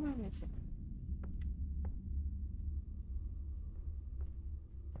something? What am I missing?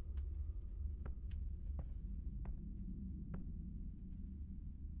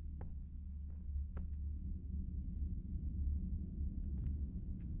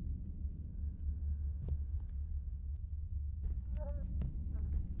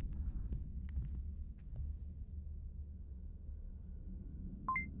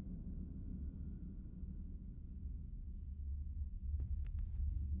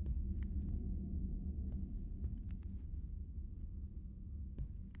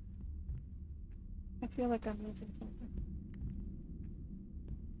 I feel like I'm missing something.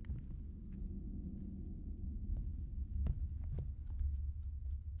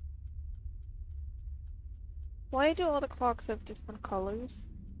 Why do all the clocks have different colors?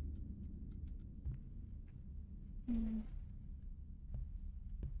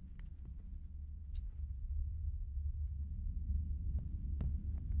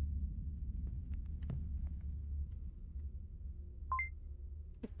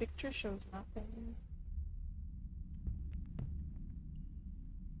 The picture shows nothing.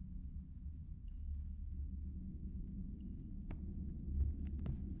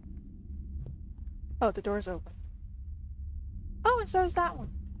 Oh, the door's open. Oh, and so is that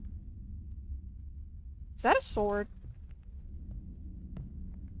one. Is that a sword?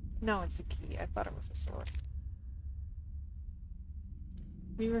 No, it's a key. I thought it was a sword.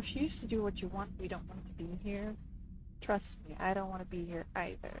 We refuse to do what you want. We don't want to be here. Trust me, I don't want to be here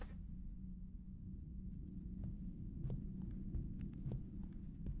either.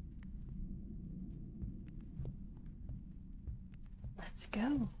 Let's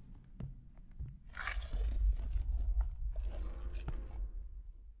go.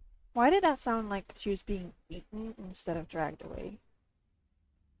 Why did that sound like she was being eaten instead of dragged away?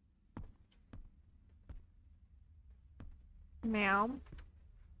 Ma'am?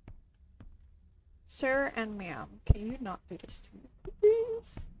 Sir and ma'am, can you not do this to me,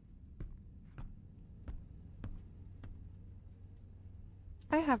 please?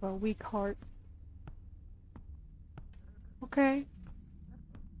 I have a weak heart. Okay?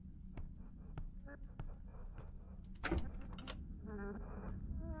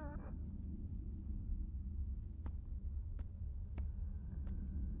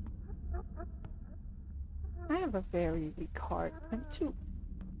 I have a very weak heart. I'm too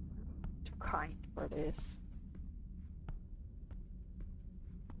kind for this.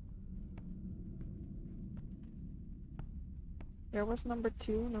 There was number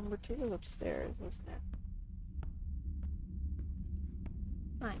two. Number two was upstairs, wasn't it?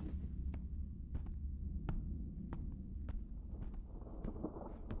 Fine.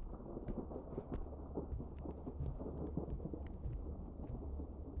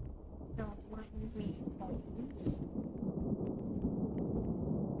 Don't mind me, please.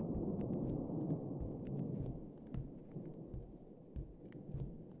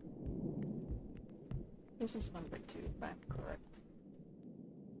 This is number two, if I'm correct.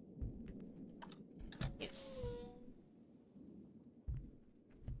 Yes.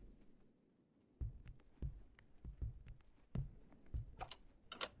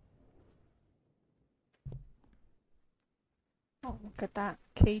 Oh, look at that.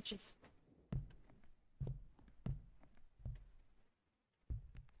 Cages.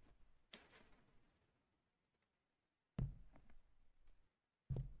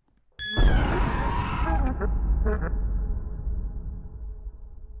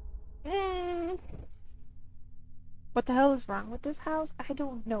 What the hell is wrong with this house? I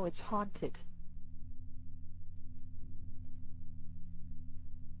don't know, it's haunted.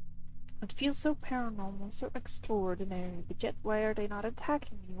 It feels so paranormal, so extraordinary, but yet why are they not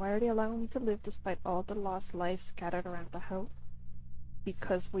attacking me? Why are they allowing me to live despite all the lost lives scattered around the house?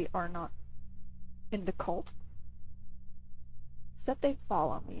 Because we are not in the cult? is that they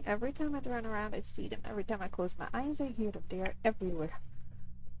follow me. Every time I turn around, I see them. Every time I close my eyes, I hear them. They are everywhere.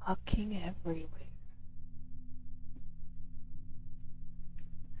 Fucking everywhere.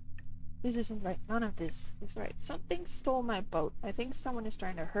 This isn't right. None of this is right. Something stole my boat. I think someone is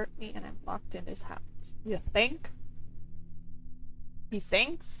trying to hurt me and I'm locked in this house. You think? He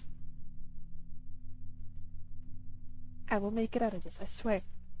thinks? I will make it out of this, I swear.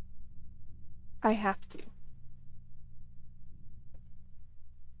 I have to.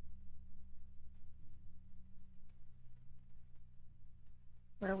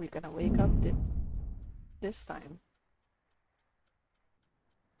 Where are we gonna wake up this time?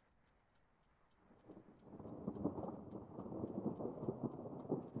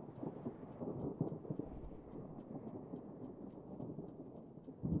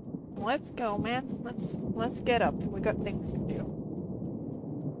 Let's go, man. Let's get up. We got things to do.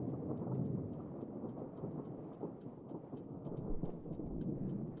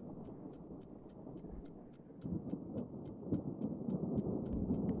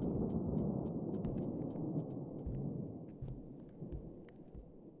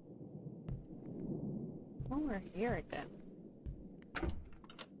 Oh, we're here again.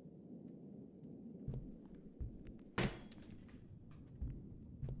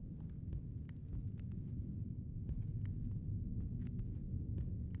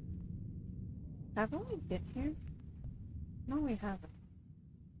 Haven't we been here? No, we haven't.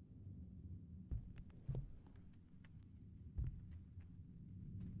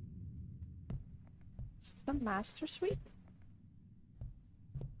 Is this the master suite?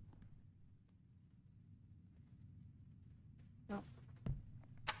 No.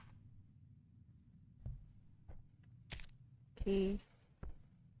 Key.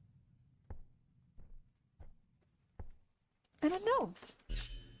 And a note.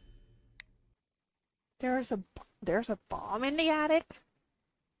 There's a bomb in the attic.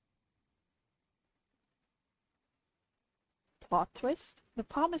 Plot twist. The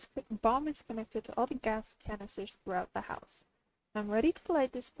bomb is connected to all the gas canisters throughout the house. I'm ready to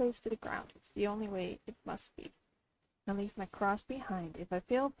light this place to the ground. It's the only way it must be. I'll leave my cross behind. If I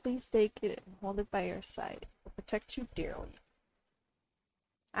fail, please take it and hold it by your side. I'll protect you dearly.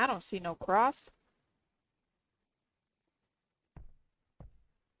 I don't see no cross.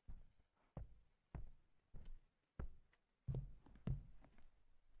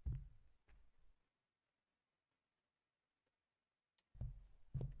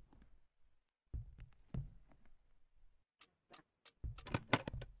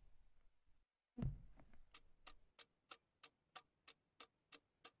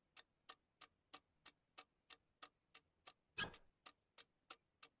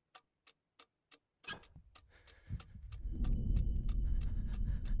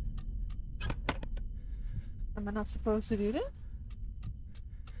 Am I not supposed to do this?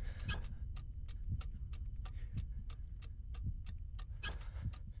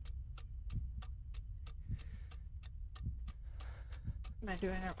 Am I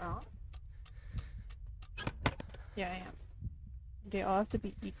doing it wrong? Yeah, I am. They all have to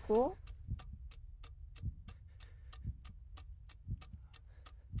be equal.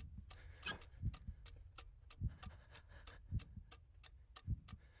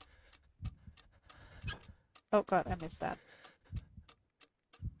 Oh god, I missed that.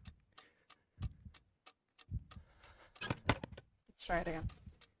 Let's try it again.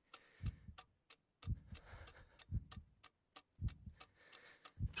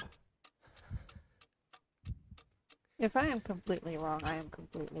 If I am completely wrong, I am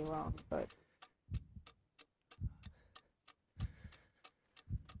completely wrong, but...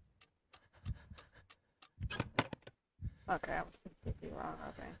 Okay, I was completely wrong,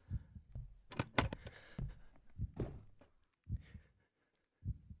 okay.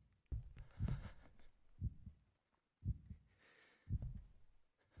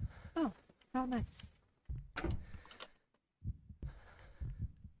 Oh, how nice.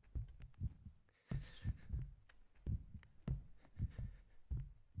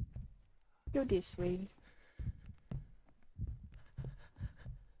 Go this way.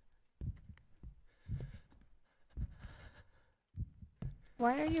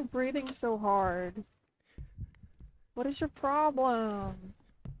 Why are you breathing so hard? What is your problem?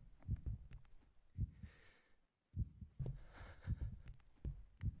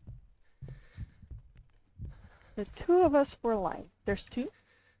 The two of us were live. There's two?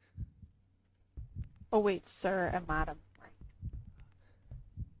 Oh wait, sir and madam. Right.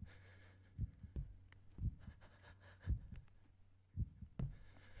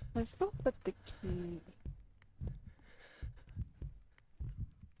 Let's go put the key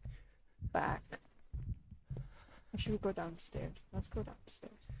back. I should we go downstairs? Let's go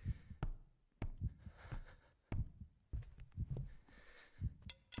downstairs.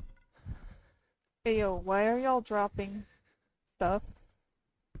 Hey yo, why are y'all dropping stuff?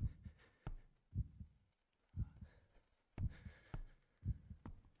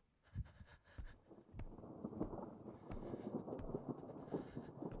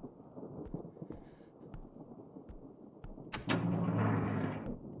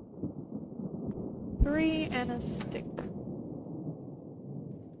 Three and a stick.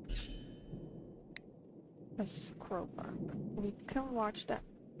 A crowbar. We can watch that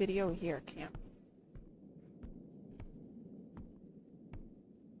video here, can't we?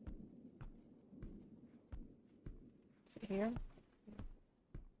 Is it here?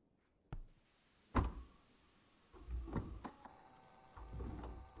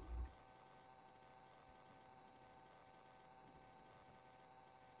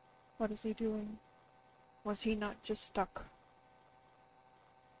 What is he doing? Was he not just stuck?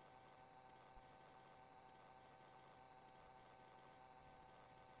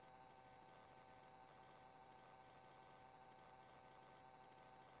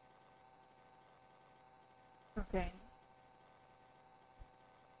 Okay.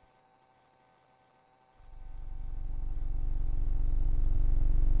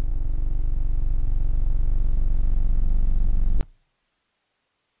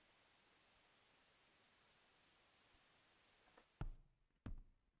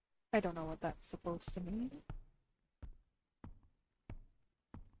 I don't know what that's supposed to mean.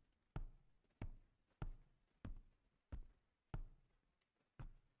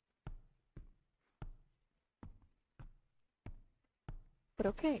 But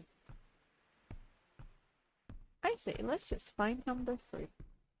okay. I say, let's just find number 3.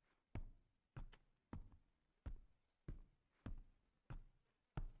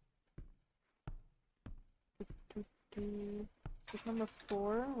 Is this number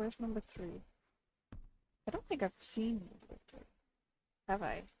 4? Where's number 3? I don't think I've seen number 3. Have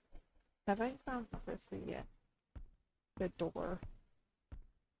I? Have I found number 3 yet? The door.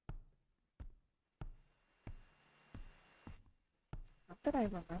 Not that I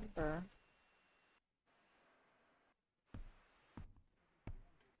remember.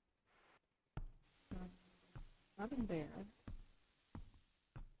 Not in there.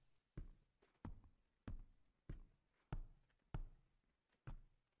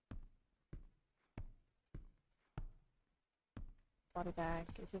 Body bag.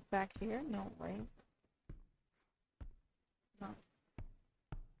 Is it back here? No, right? No.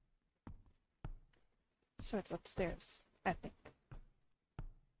 So it's upstairs, I think.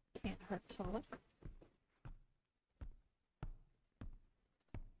 Can't hurt to look.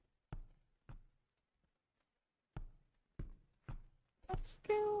 Let's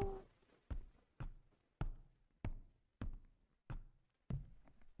go.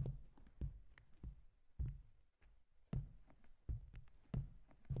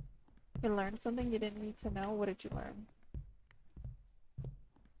 You learned something you didn't need to know? What did you learn?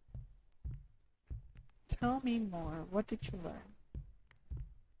 Tell me more. What did you learn?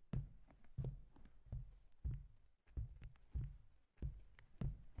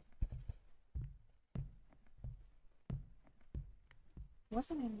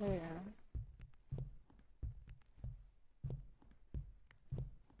 Wasn't in there.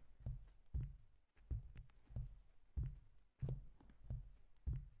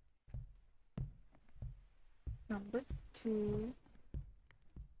 Number 2.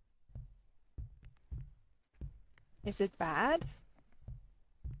 Is it bad?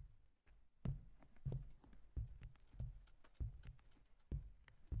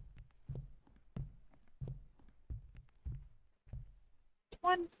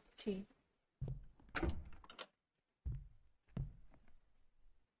 $20.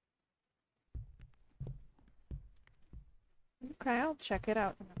 Okay, I'll check it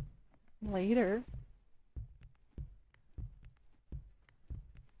out later.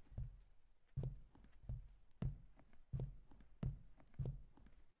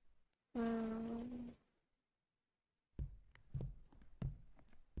 Um,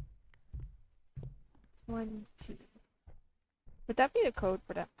 20. Would that be a code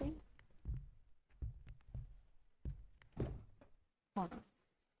for that thing? Hold on.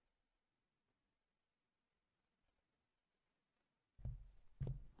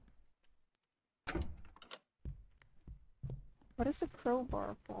 What is a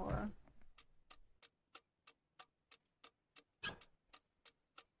crowbar for?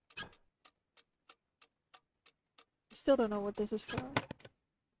 Still don't know what this is for.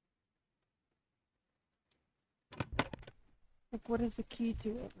 Like, what is the key to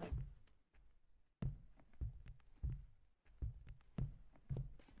it? Like,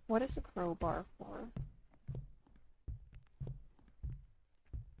 What is the crowbar for?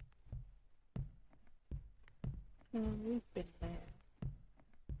 We've been there.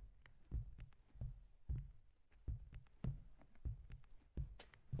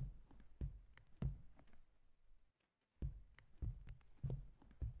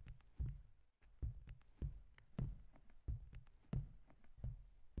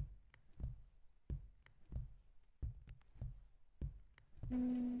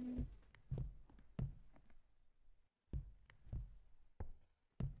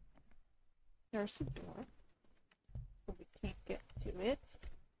 There's a door, but we can't get to it.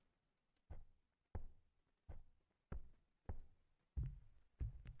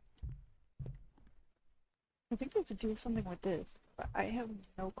 I think we have to do something with this, but I have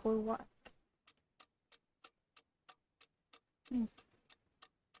no clue what.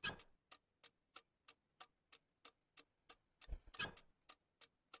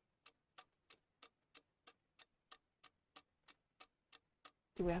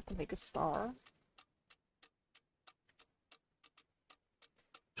 Do we have to make a star?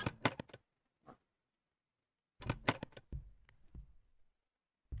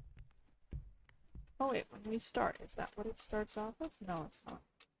 Oh wait, when we start, is that what it starts off as? No, it's not.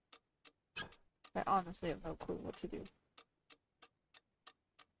 I honestly have no clue what to do.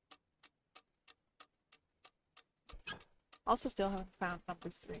 Also still haven't found number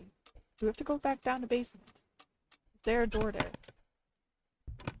 3. Do we have to go back down to basement? Is there a door there?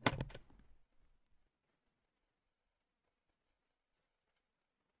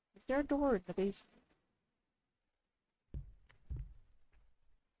 Is there a door in the basement?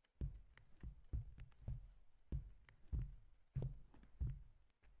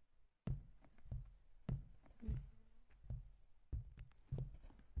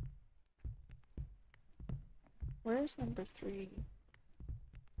 Where's number 3?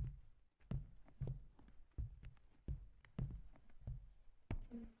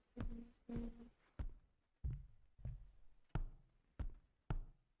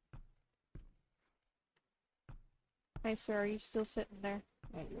 Hi sir, are you still sitting there?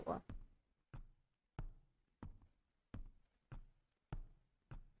 Yeah, you are.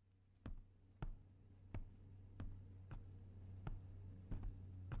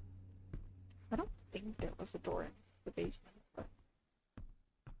 I don't think there was a door in the basement, but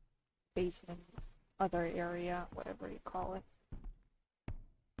basement, other area, whatever you call it.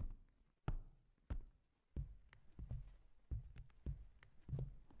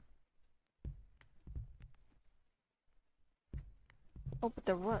 Oh, but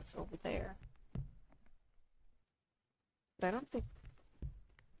there was over there. But I don't think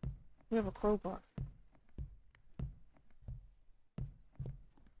we have a crowbar.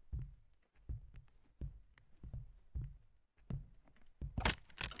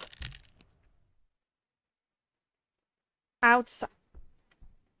 Outside.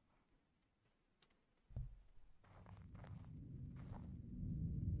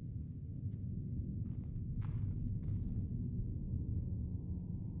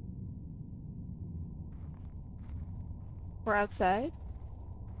 We're outside?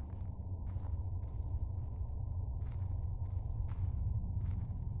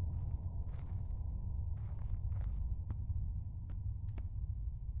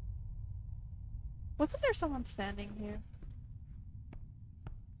 Wasn't there someone standing here?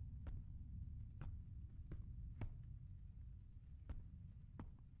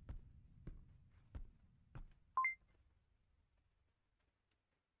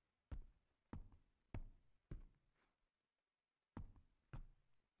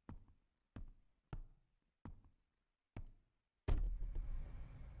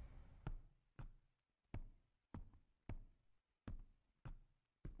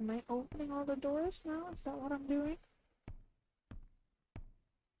 Am I opening all the doors now? Is that what I'm doing?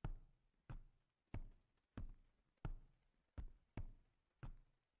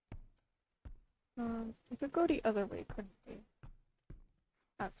 We could go the other way, couldn't we?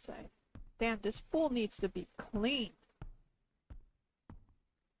 Outside. Damn, this pool needs to be clean.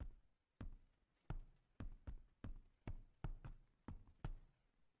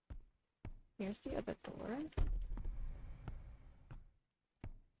 Here's the other door.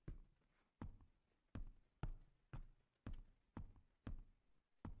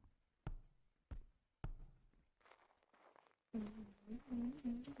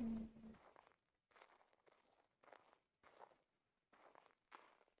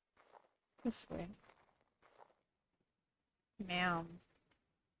 This way. Ma'am.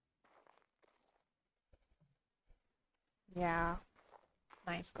 Yeah.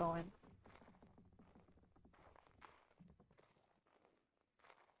 Nice going.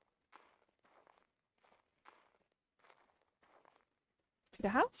 To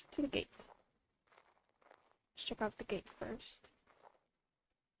the house? To the gate? Let's check out the gate first.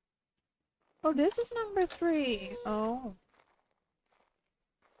 Oh, this is number 3. Oh.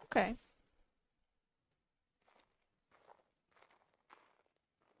 Okay.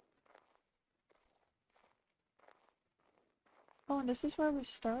 Oh, and this is where we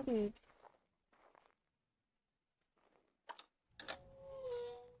started.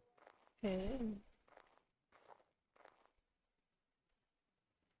 Okay.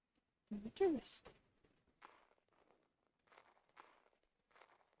 Interesting.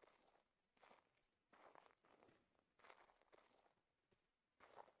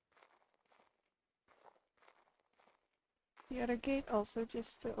 Is the other gate also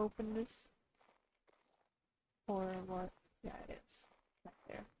just to open this? Or what? Yeah, it is. Right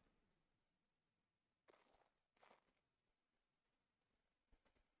there.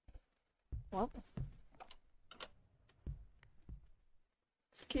 Well.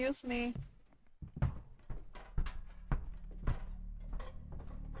 Excuse me.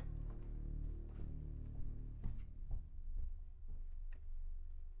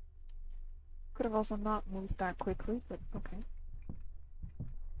 Could have also not moved that quickly, but okay.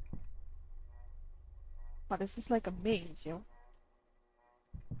 Wow, this is like a maze, yo.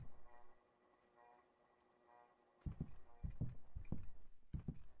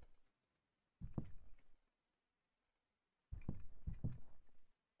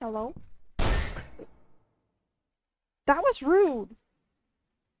 Hello? That was rude!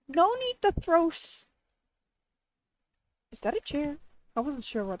 No need to throw Is that a chair? I wasn't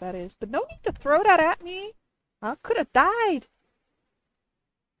sure what that is, but no need to throw that at me! I could have died!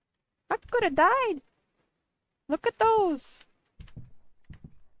 I could have died! Look at those!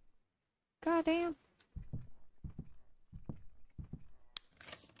 Goddamn.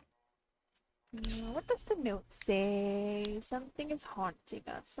 What does the note say? Something is haunting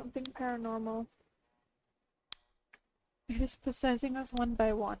us. Something paranormal. It is possessing us one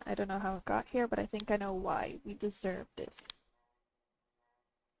by one. I don't know how it got here, but I think I know why. We deserve this.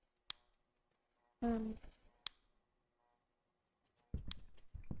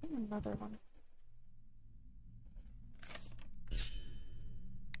 Another one.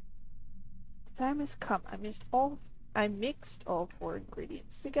 The time has come. I mixed all 4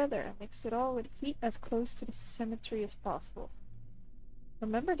 ingredients together. I mixed it all with heat as close to the symmetry as possible.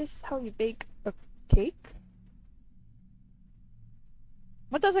 Remember, this is how you bake a cake?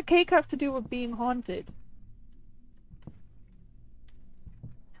 What does a cake have to do with being haunted?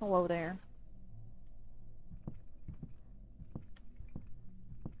 Hello there.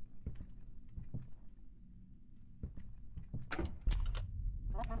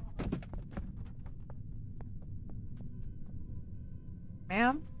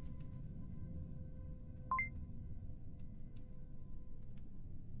 Ma'am?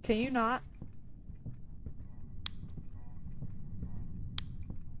 Can you not?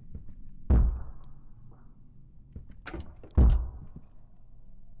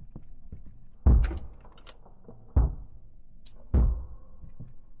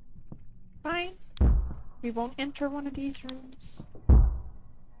 Fine. We won't enter one of these rooms.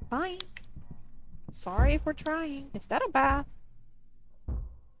 Fine. Sorry if we're trying. Is that a bath?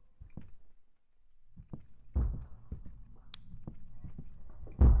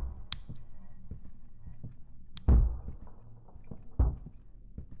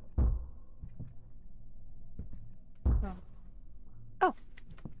 Oh. Oh.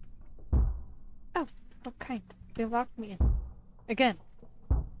 Oh. How kind. They locked me in. Again.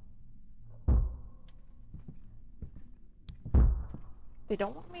 They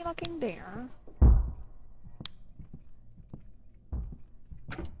don't want me looking there.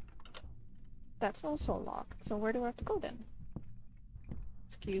 That's also locked. So where do I have to go then?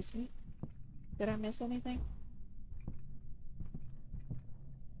 Excuse me? Did I miss anything?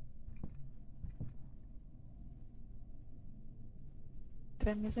 Did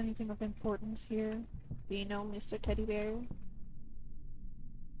I miss anything of importance here? Do you know Mr. Teddy Bear?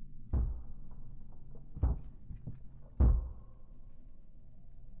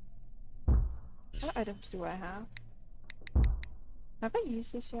 What items do I have? Have I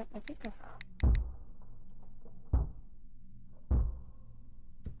used this yet? I think I have.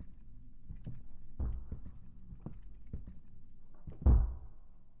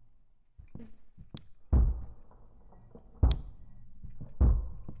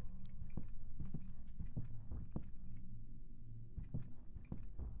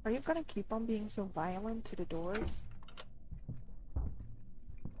 Are you gonna keep on being so violent to the doors?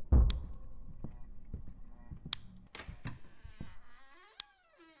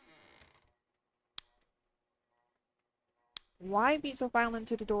 Why be so violent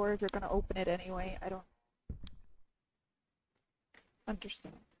to the door if you're gonna open it anyway? I don't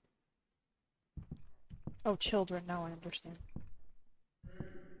understand. Oh, children, now I understand.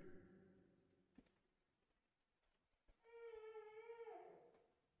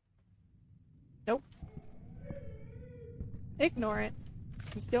 Nope. Ignore it.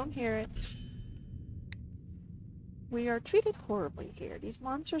 We don't hear it. We are treated horribly here. These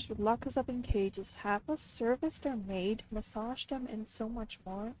monsters would lock us up in cages, have us service their maid, massage them, and so much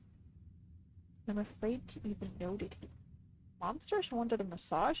more. I'm afraid to even note it. Monsters wanted a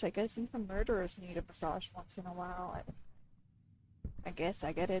massage? I guess even murderers need a massage once in a while. I guess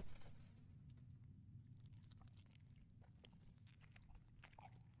I get it.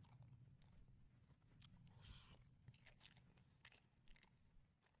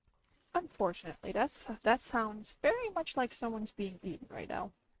 Unfortunately, that sounds very much like someone's being eaten right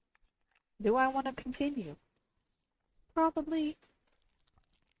now. Do I want to continue? Probably.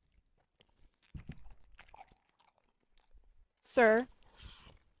 Sir?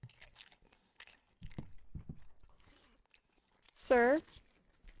 Sir?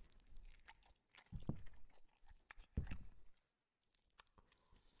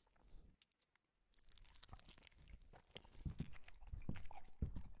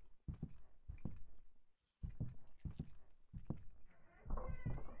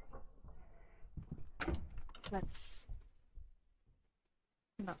 Let's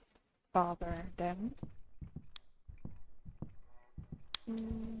not bother them.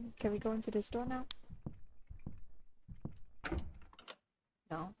 Can we go into this door now?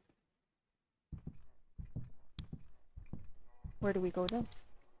 No. Where do we go then?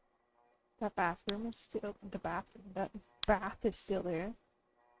 That bathroom is still that bath is still there.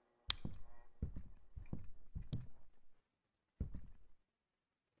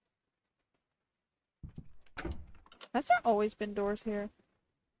 Has there always been doors here?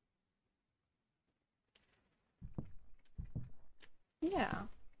 Yeah.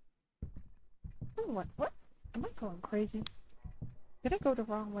 Oh, what? Am I going crazy? Did I go the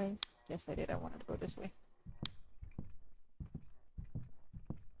wrong way? Yes, I did. I wanted to go this way.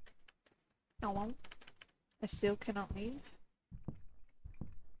 No, I still cannot leave.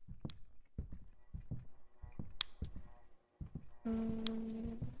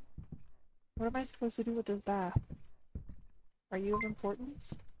 What am I supposed to do with this bath? Are you of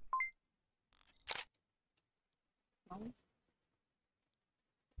importance? No.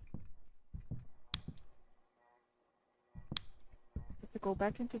 Have to go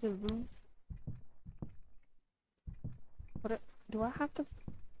back into the room. Do I have to?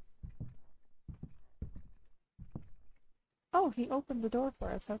 Oh, he opened the door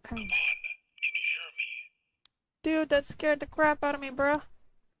for us. How kind. Can you hear me? Dude, that scared the crap out of me, bruh.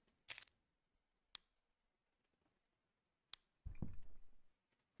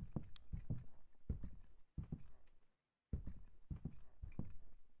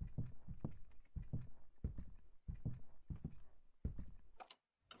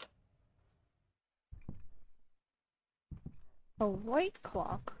 A white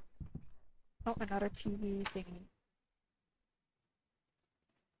clock. Oh, another TV thingy.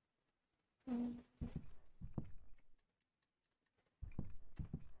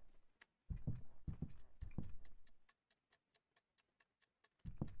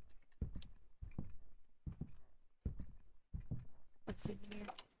 What's in here?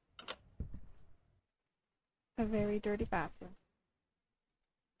 A very dirty bathroom.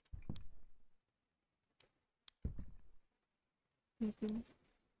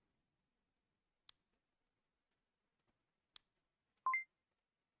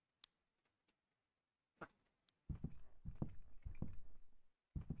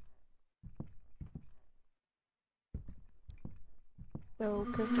 So,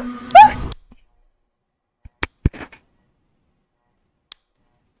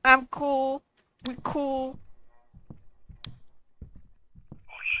 I'm cool. We cool.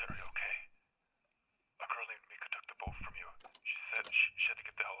 Holy shit, are you okay? A girl named Mika took the boat from you. She said she had to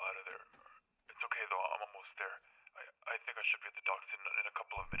get the hell out of there. It's okay though, I'm almost there. I think I should be at the docks in a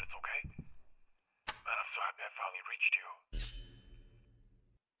couple of minutes, okay? Man, I'm so happy I finally reached you.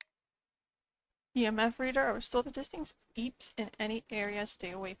 EMF reader, I restore the distance beeps in any area,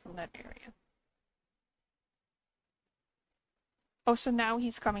 stay away from that area. Oh, so now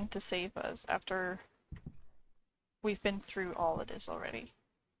he's coming to save us after we've been through all of this already.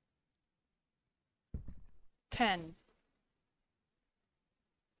 10.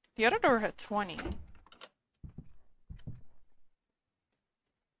 The other door had 20.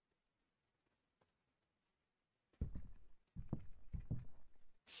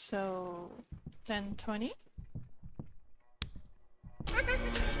 So, 10, 20?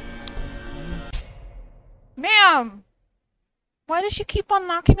 Ma'am! Why does she keep on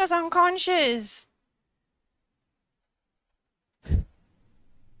knocking us unconscious?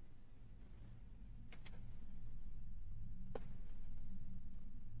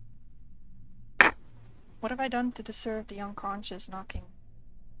 What have I done to deserve the unconscious knocking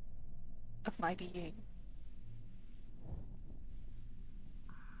of my being?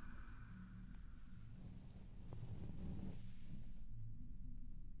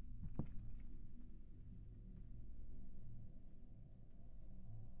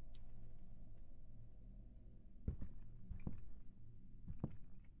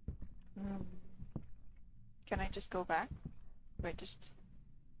 Can I just go back? Wait, just...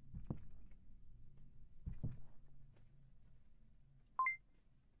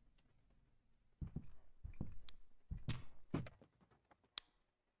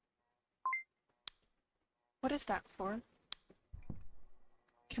 What is that for?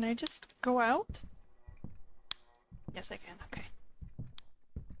 Can I just go out? Yes, I can. Okay.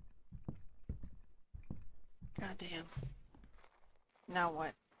 God damn. Now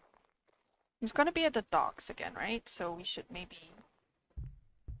what? He's gonna be at the docks again, right? So we should maybe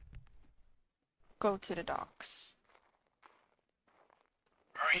go to the docks.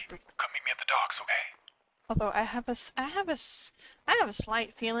 Hurry, come meet me at the docks, okay? Although I have a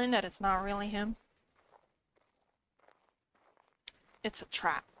slight feeling that it's not really him. It's a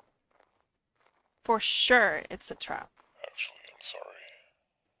trap. For sure, it's a trap. Actually, I'm sorry.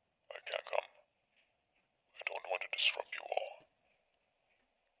 I can't come. I don't want to disrupt you all.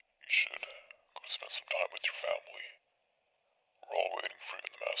 You should go spend some time with your family. We're all waiting for you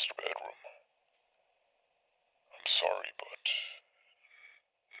in the master bedroom. I'm sorry, but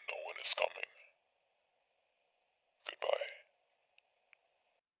no one is coming. Goodbye.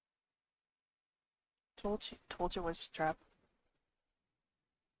 Told you it was a trap.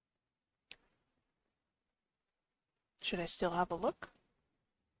 Should I still have a look?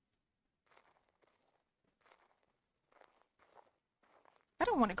 I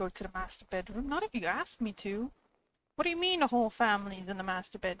don't want to go to the master bedroom, not if you ask me to. What do you mean the whole family's in the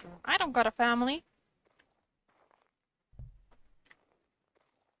master bedroom? I don't got a family.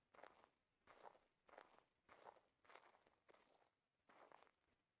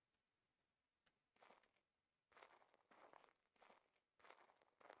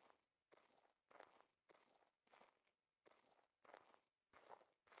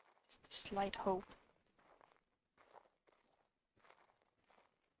 Just a slight hope.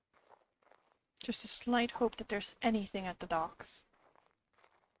 Just a slight hope that there's anything at the docks.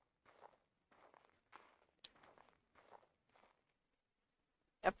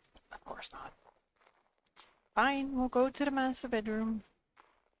 Yep, of course not. Fine, we'll go to the master bedroom.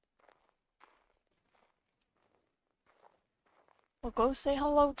 We'll go say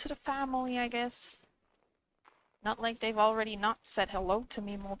hello to the family, I guess. Not like they've already not said hello to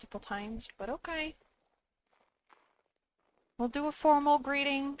me multiple times, but okay. We'll do a formal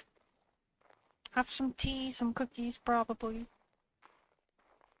greeting. Have some tea, some cookies, probably.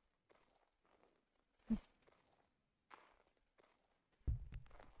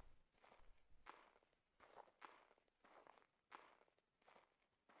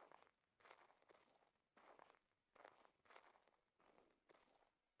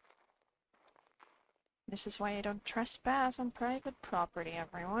 This is why I don't trespass on private property,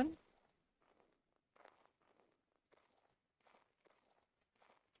 everyone.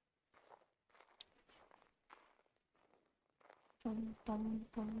 Dum, dum,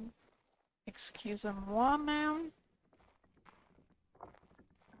 dum. Excusez-moi, ma'am.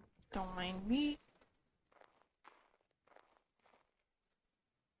 Don't mind me.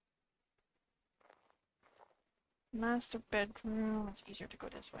 Master bedroom. It's easier to go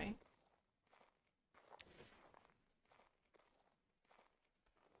this way.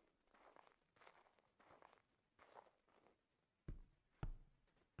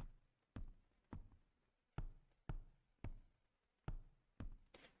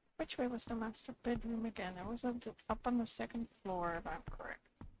 Which way was the master bedroom again? It was up on the second floor, if I'm correct.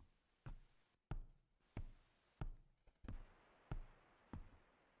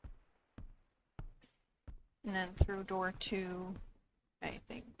 And then through door 2, I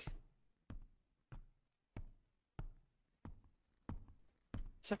think.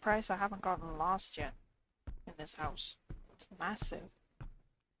 Surprised I haven't gotten lost yet in this house. It's massive.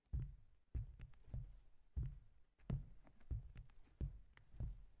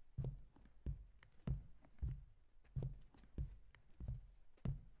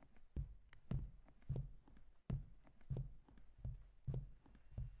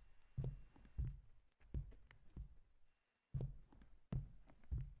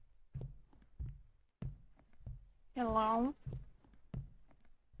 Hello?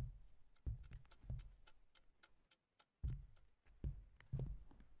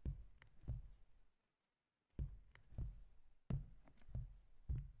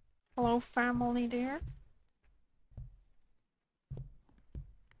 Hello, family dear?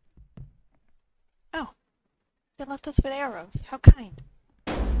 Oh, they left us with arrows. How kind.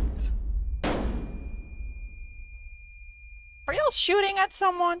 Are y'all shooting at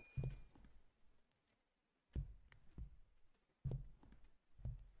someone?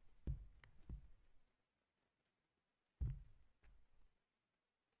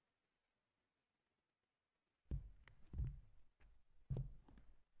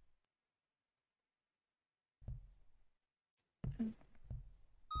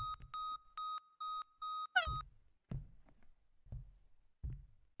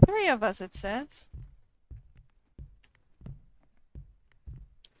 Three of us, it says.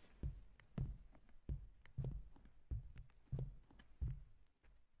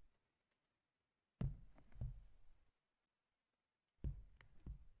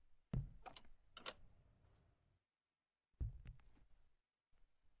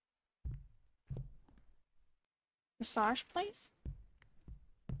 Massage place?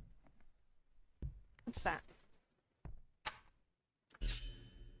 What's that?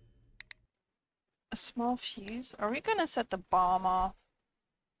 A small fuse? Are we gonna set the bomb off?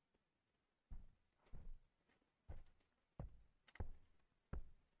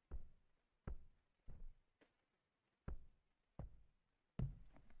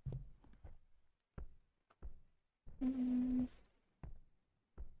 Mm.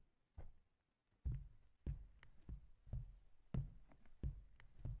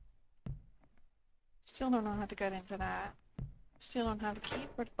 Still don't know how to get into that. Still don't have a key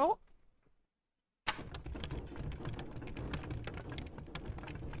for- oh!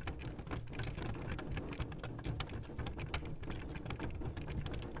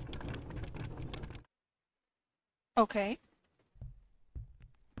 Okay.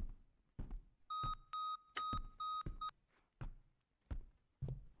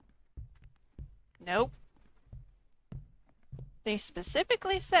 Nope. They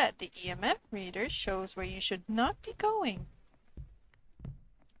specifically said the EMF reader shows where you should not be going.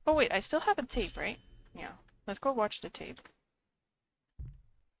 Oh wait, I still have a tape, right? Yeah. Let's go watch the tape.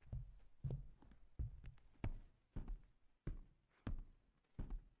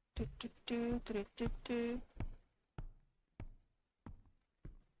 Do, do, do, do, do, do.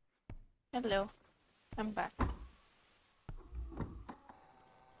 Hello. I'm back.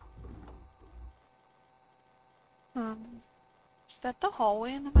 Is that the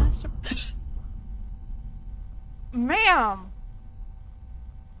hallway in the master? Ma'am!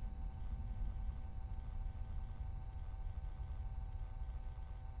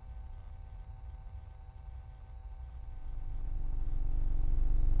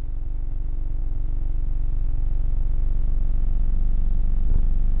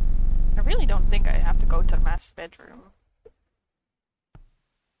 I really don't think I have to go to the master's bedroom.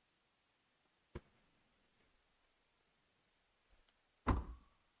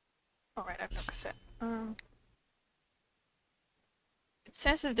 Alright, I've no cassette. It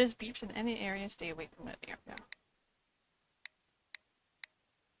says if this beeps in any area, stay away from that area.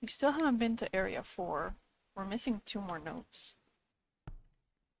 We still haven't been to area 4. We're missing 2 more notes.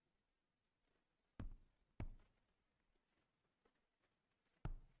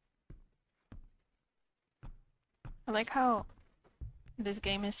 I like how this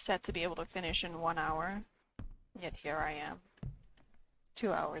game is set to be able to finish in 1 hour, yet here I am,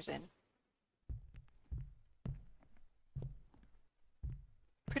 2 hours in.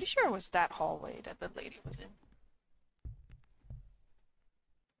 Pretty sure it was that hallway that the lady was in.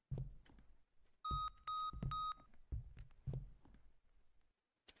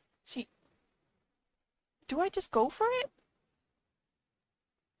 See, do I just go for it?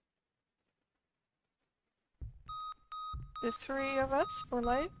 The 3 of us for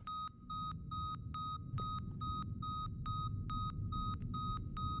life?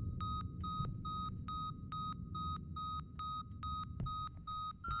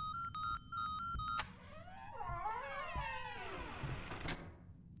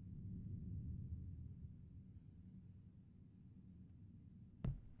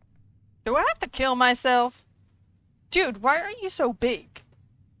 Do I have to kill myself? Dude, why are you so big?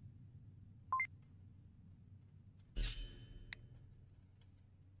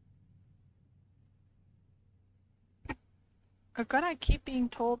 I'm gonna keep being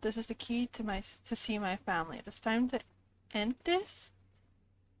told this is the key to see my family. It's time to end this?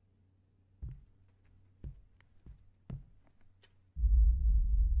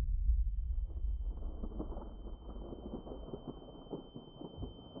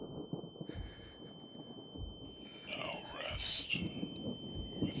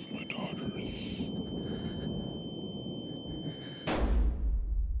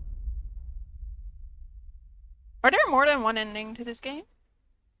 Are there more than one ending to this game?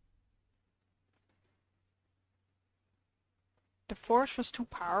 The force was too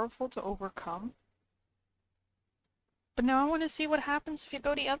powerful to overcome. But now I want to see what happens if you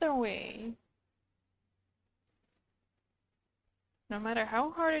go the other way. No matter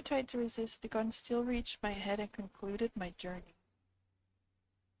how hard I tried to resist, the gun still reached my head and concluded my journey.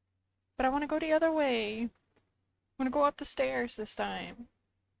 But I want to go the other way. I want to go up the stairs this time.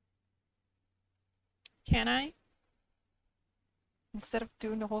 Can I? Instead of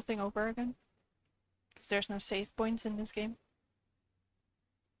doing the whole thing over again? Because there's no save points in this game.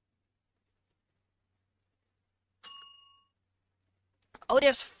 Oh,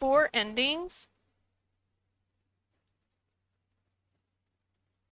 there's 4 endings?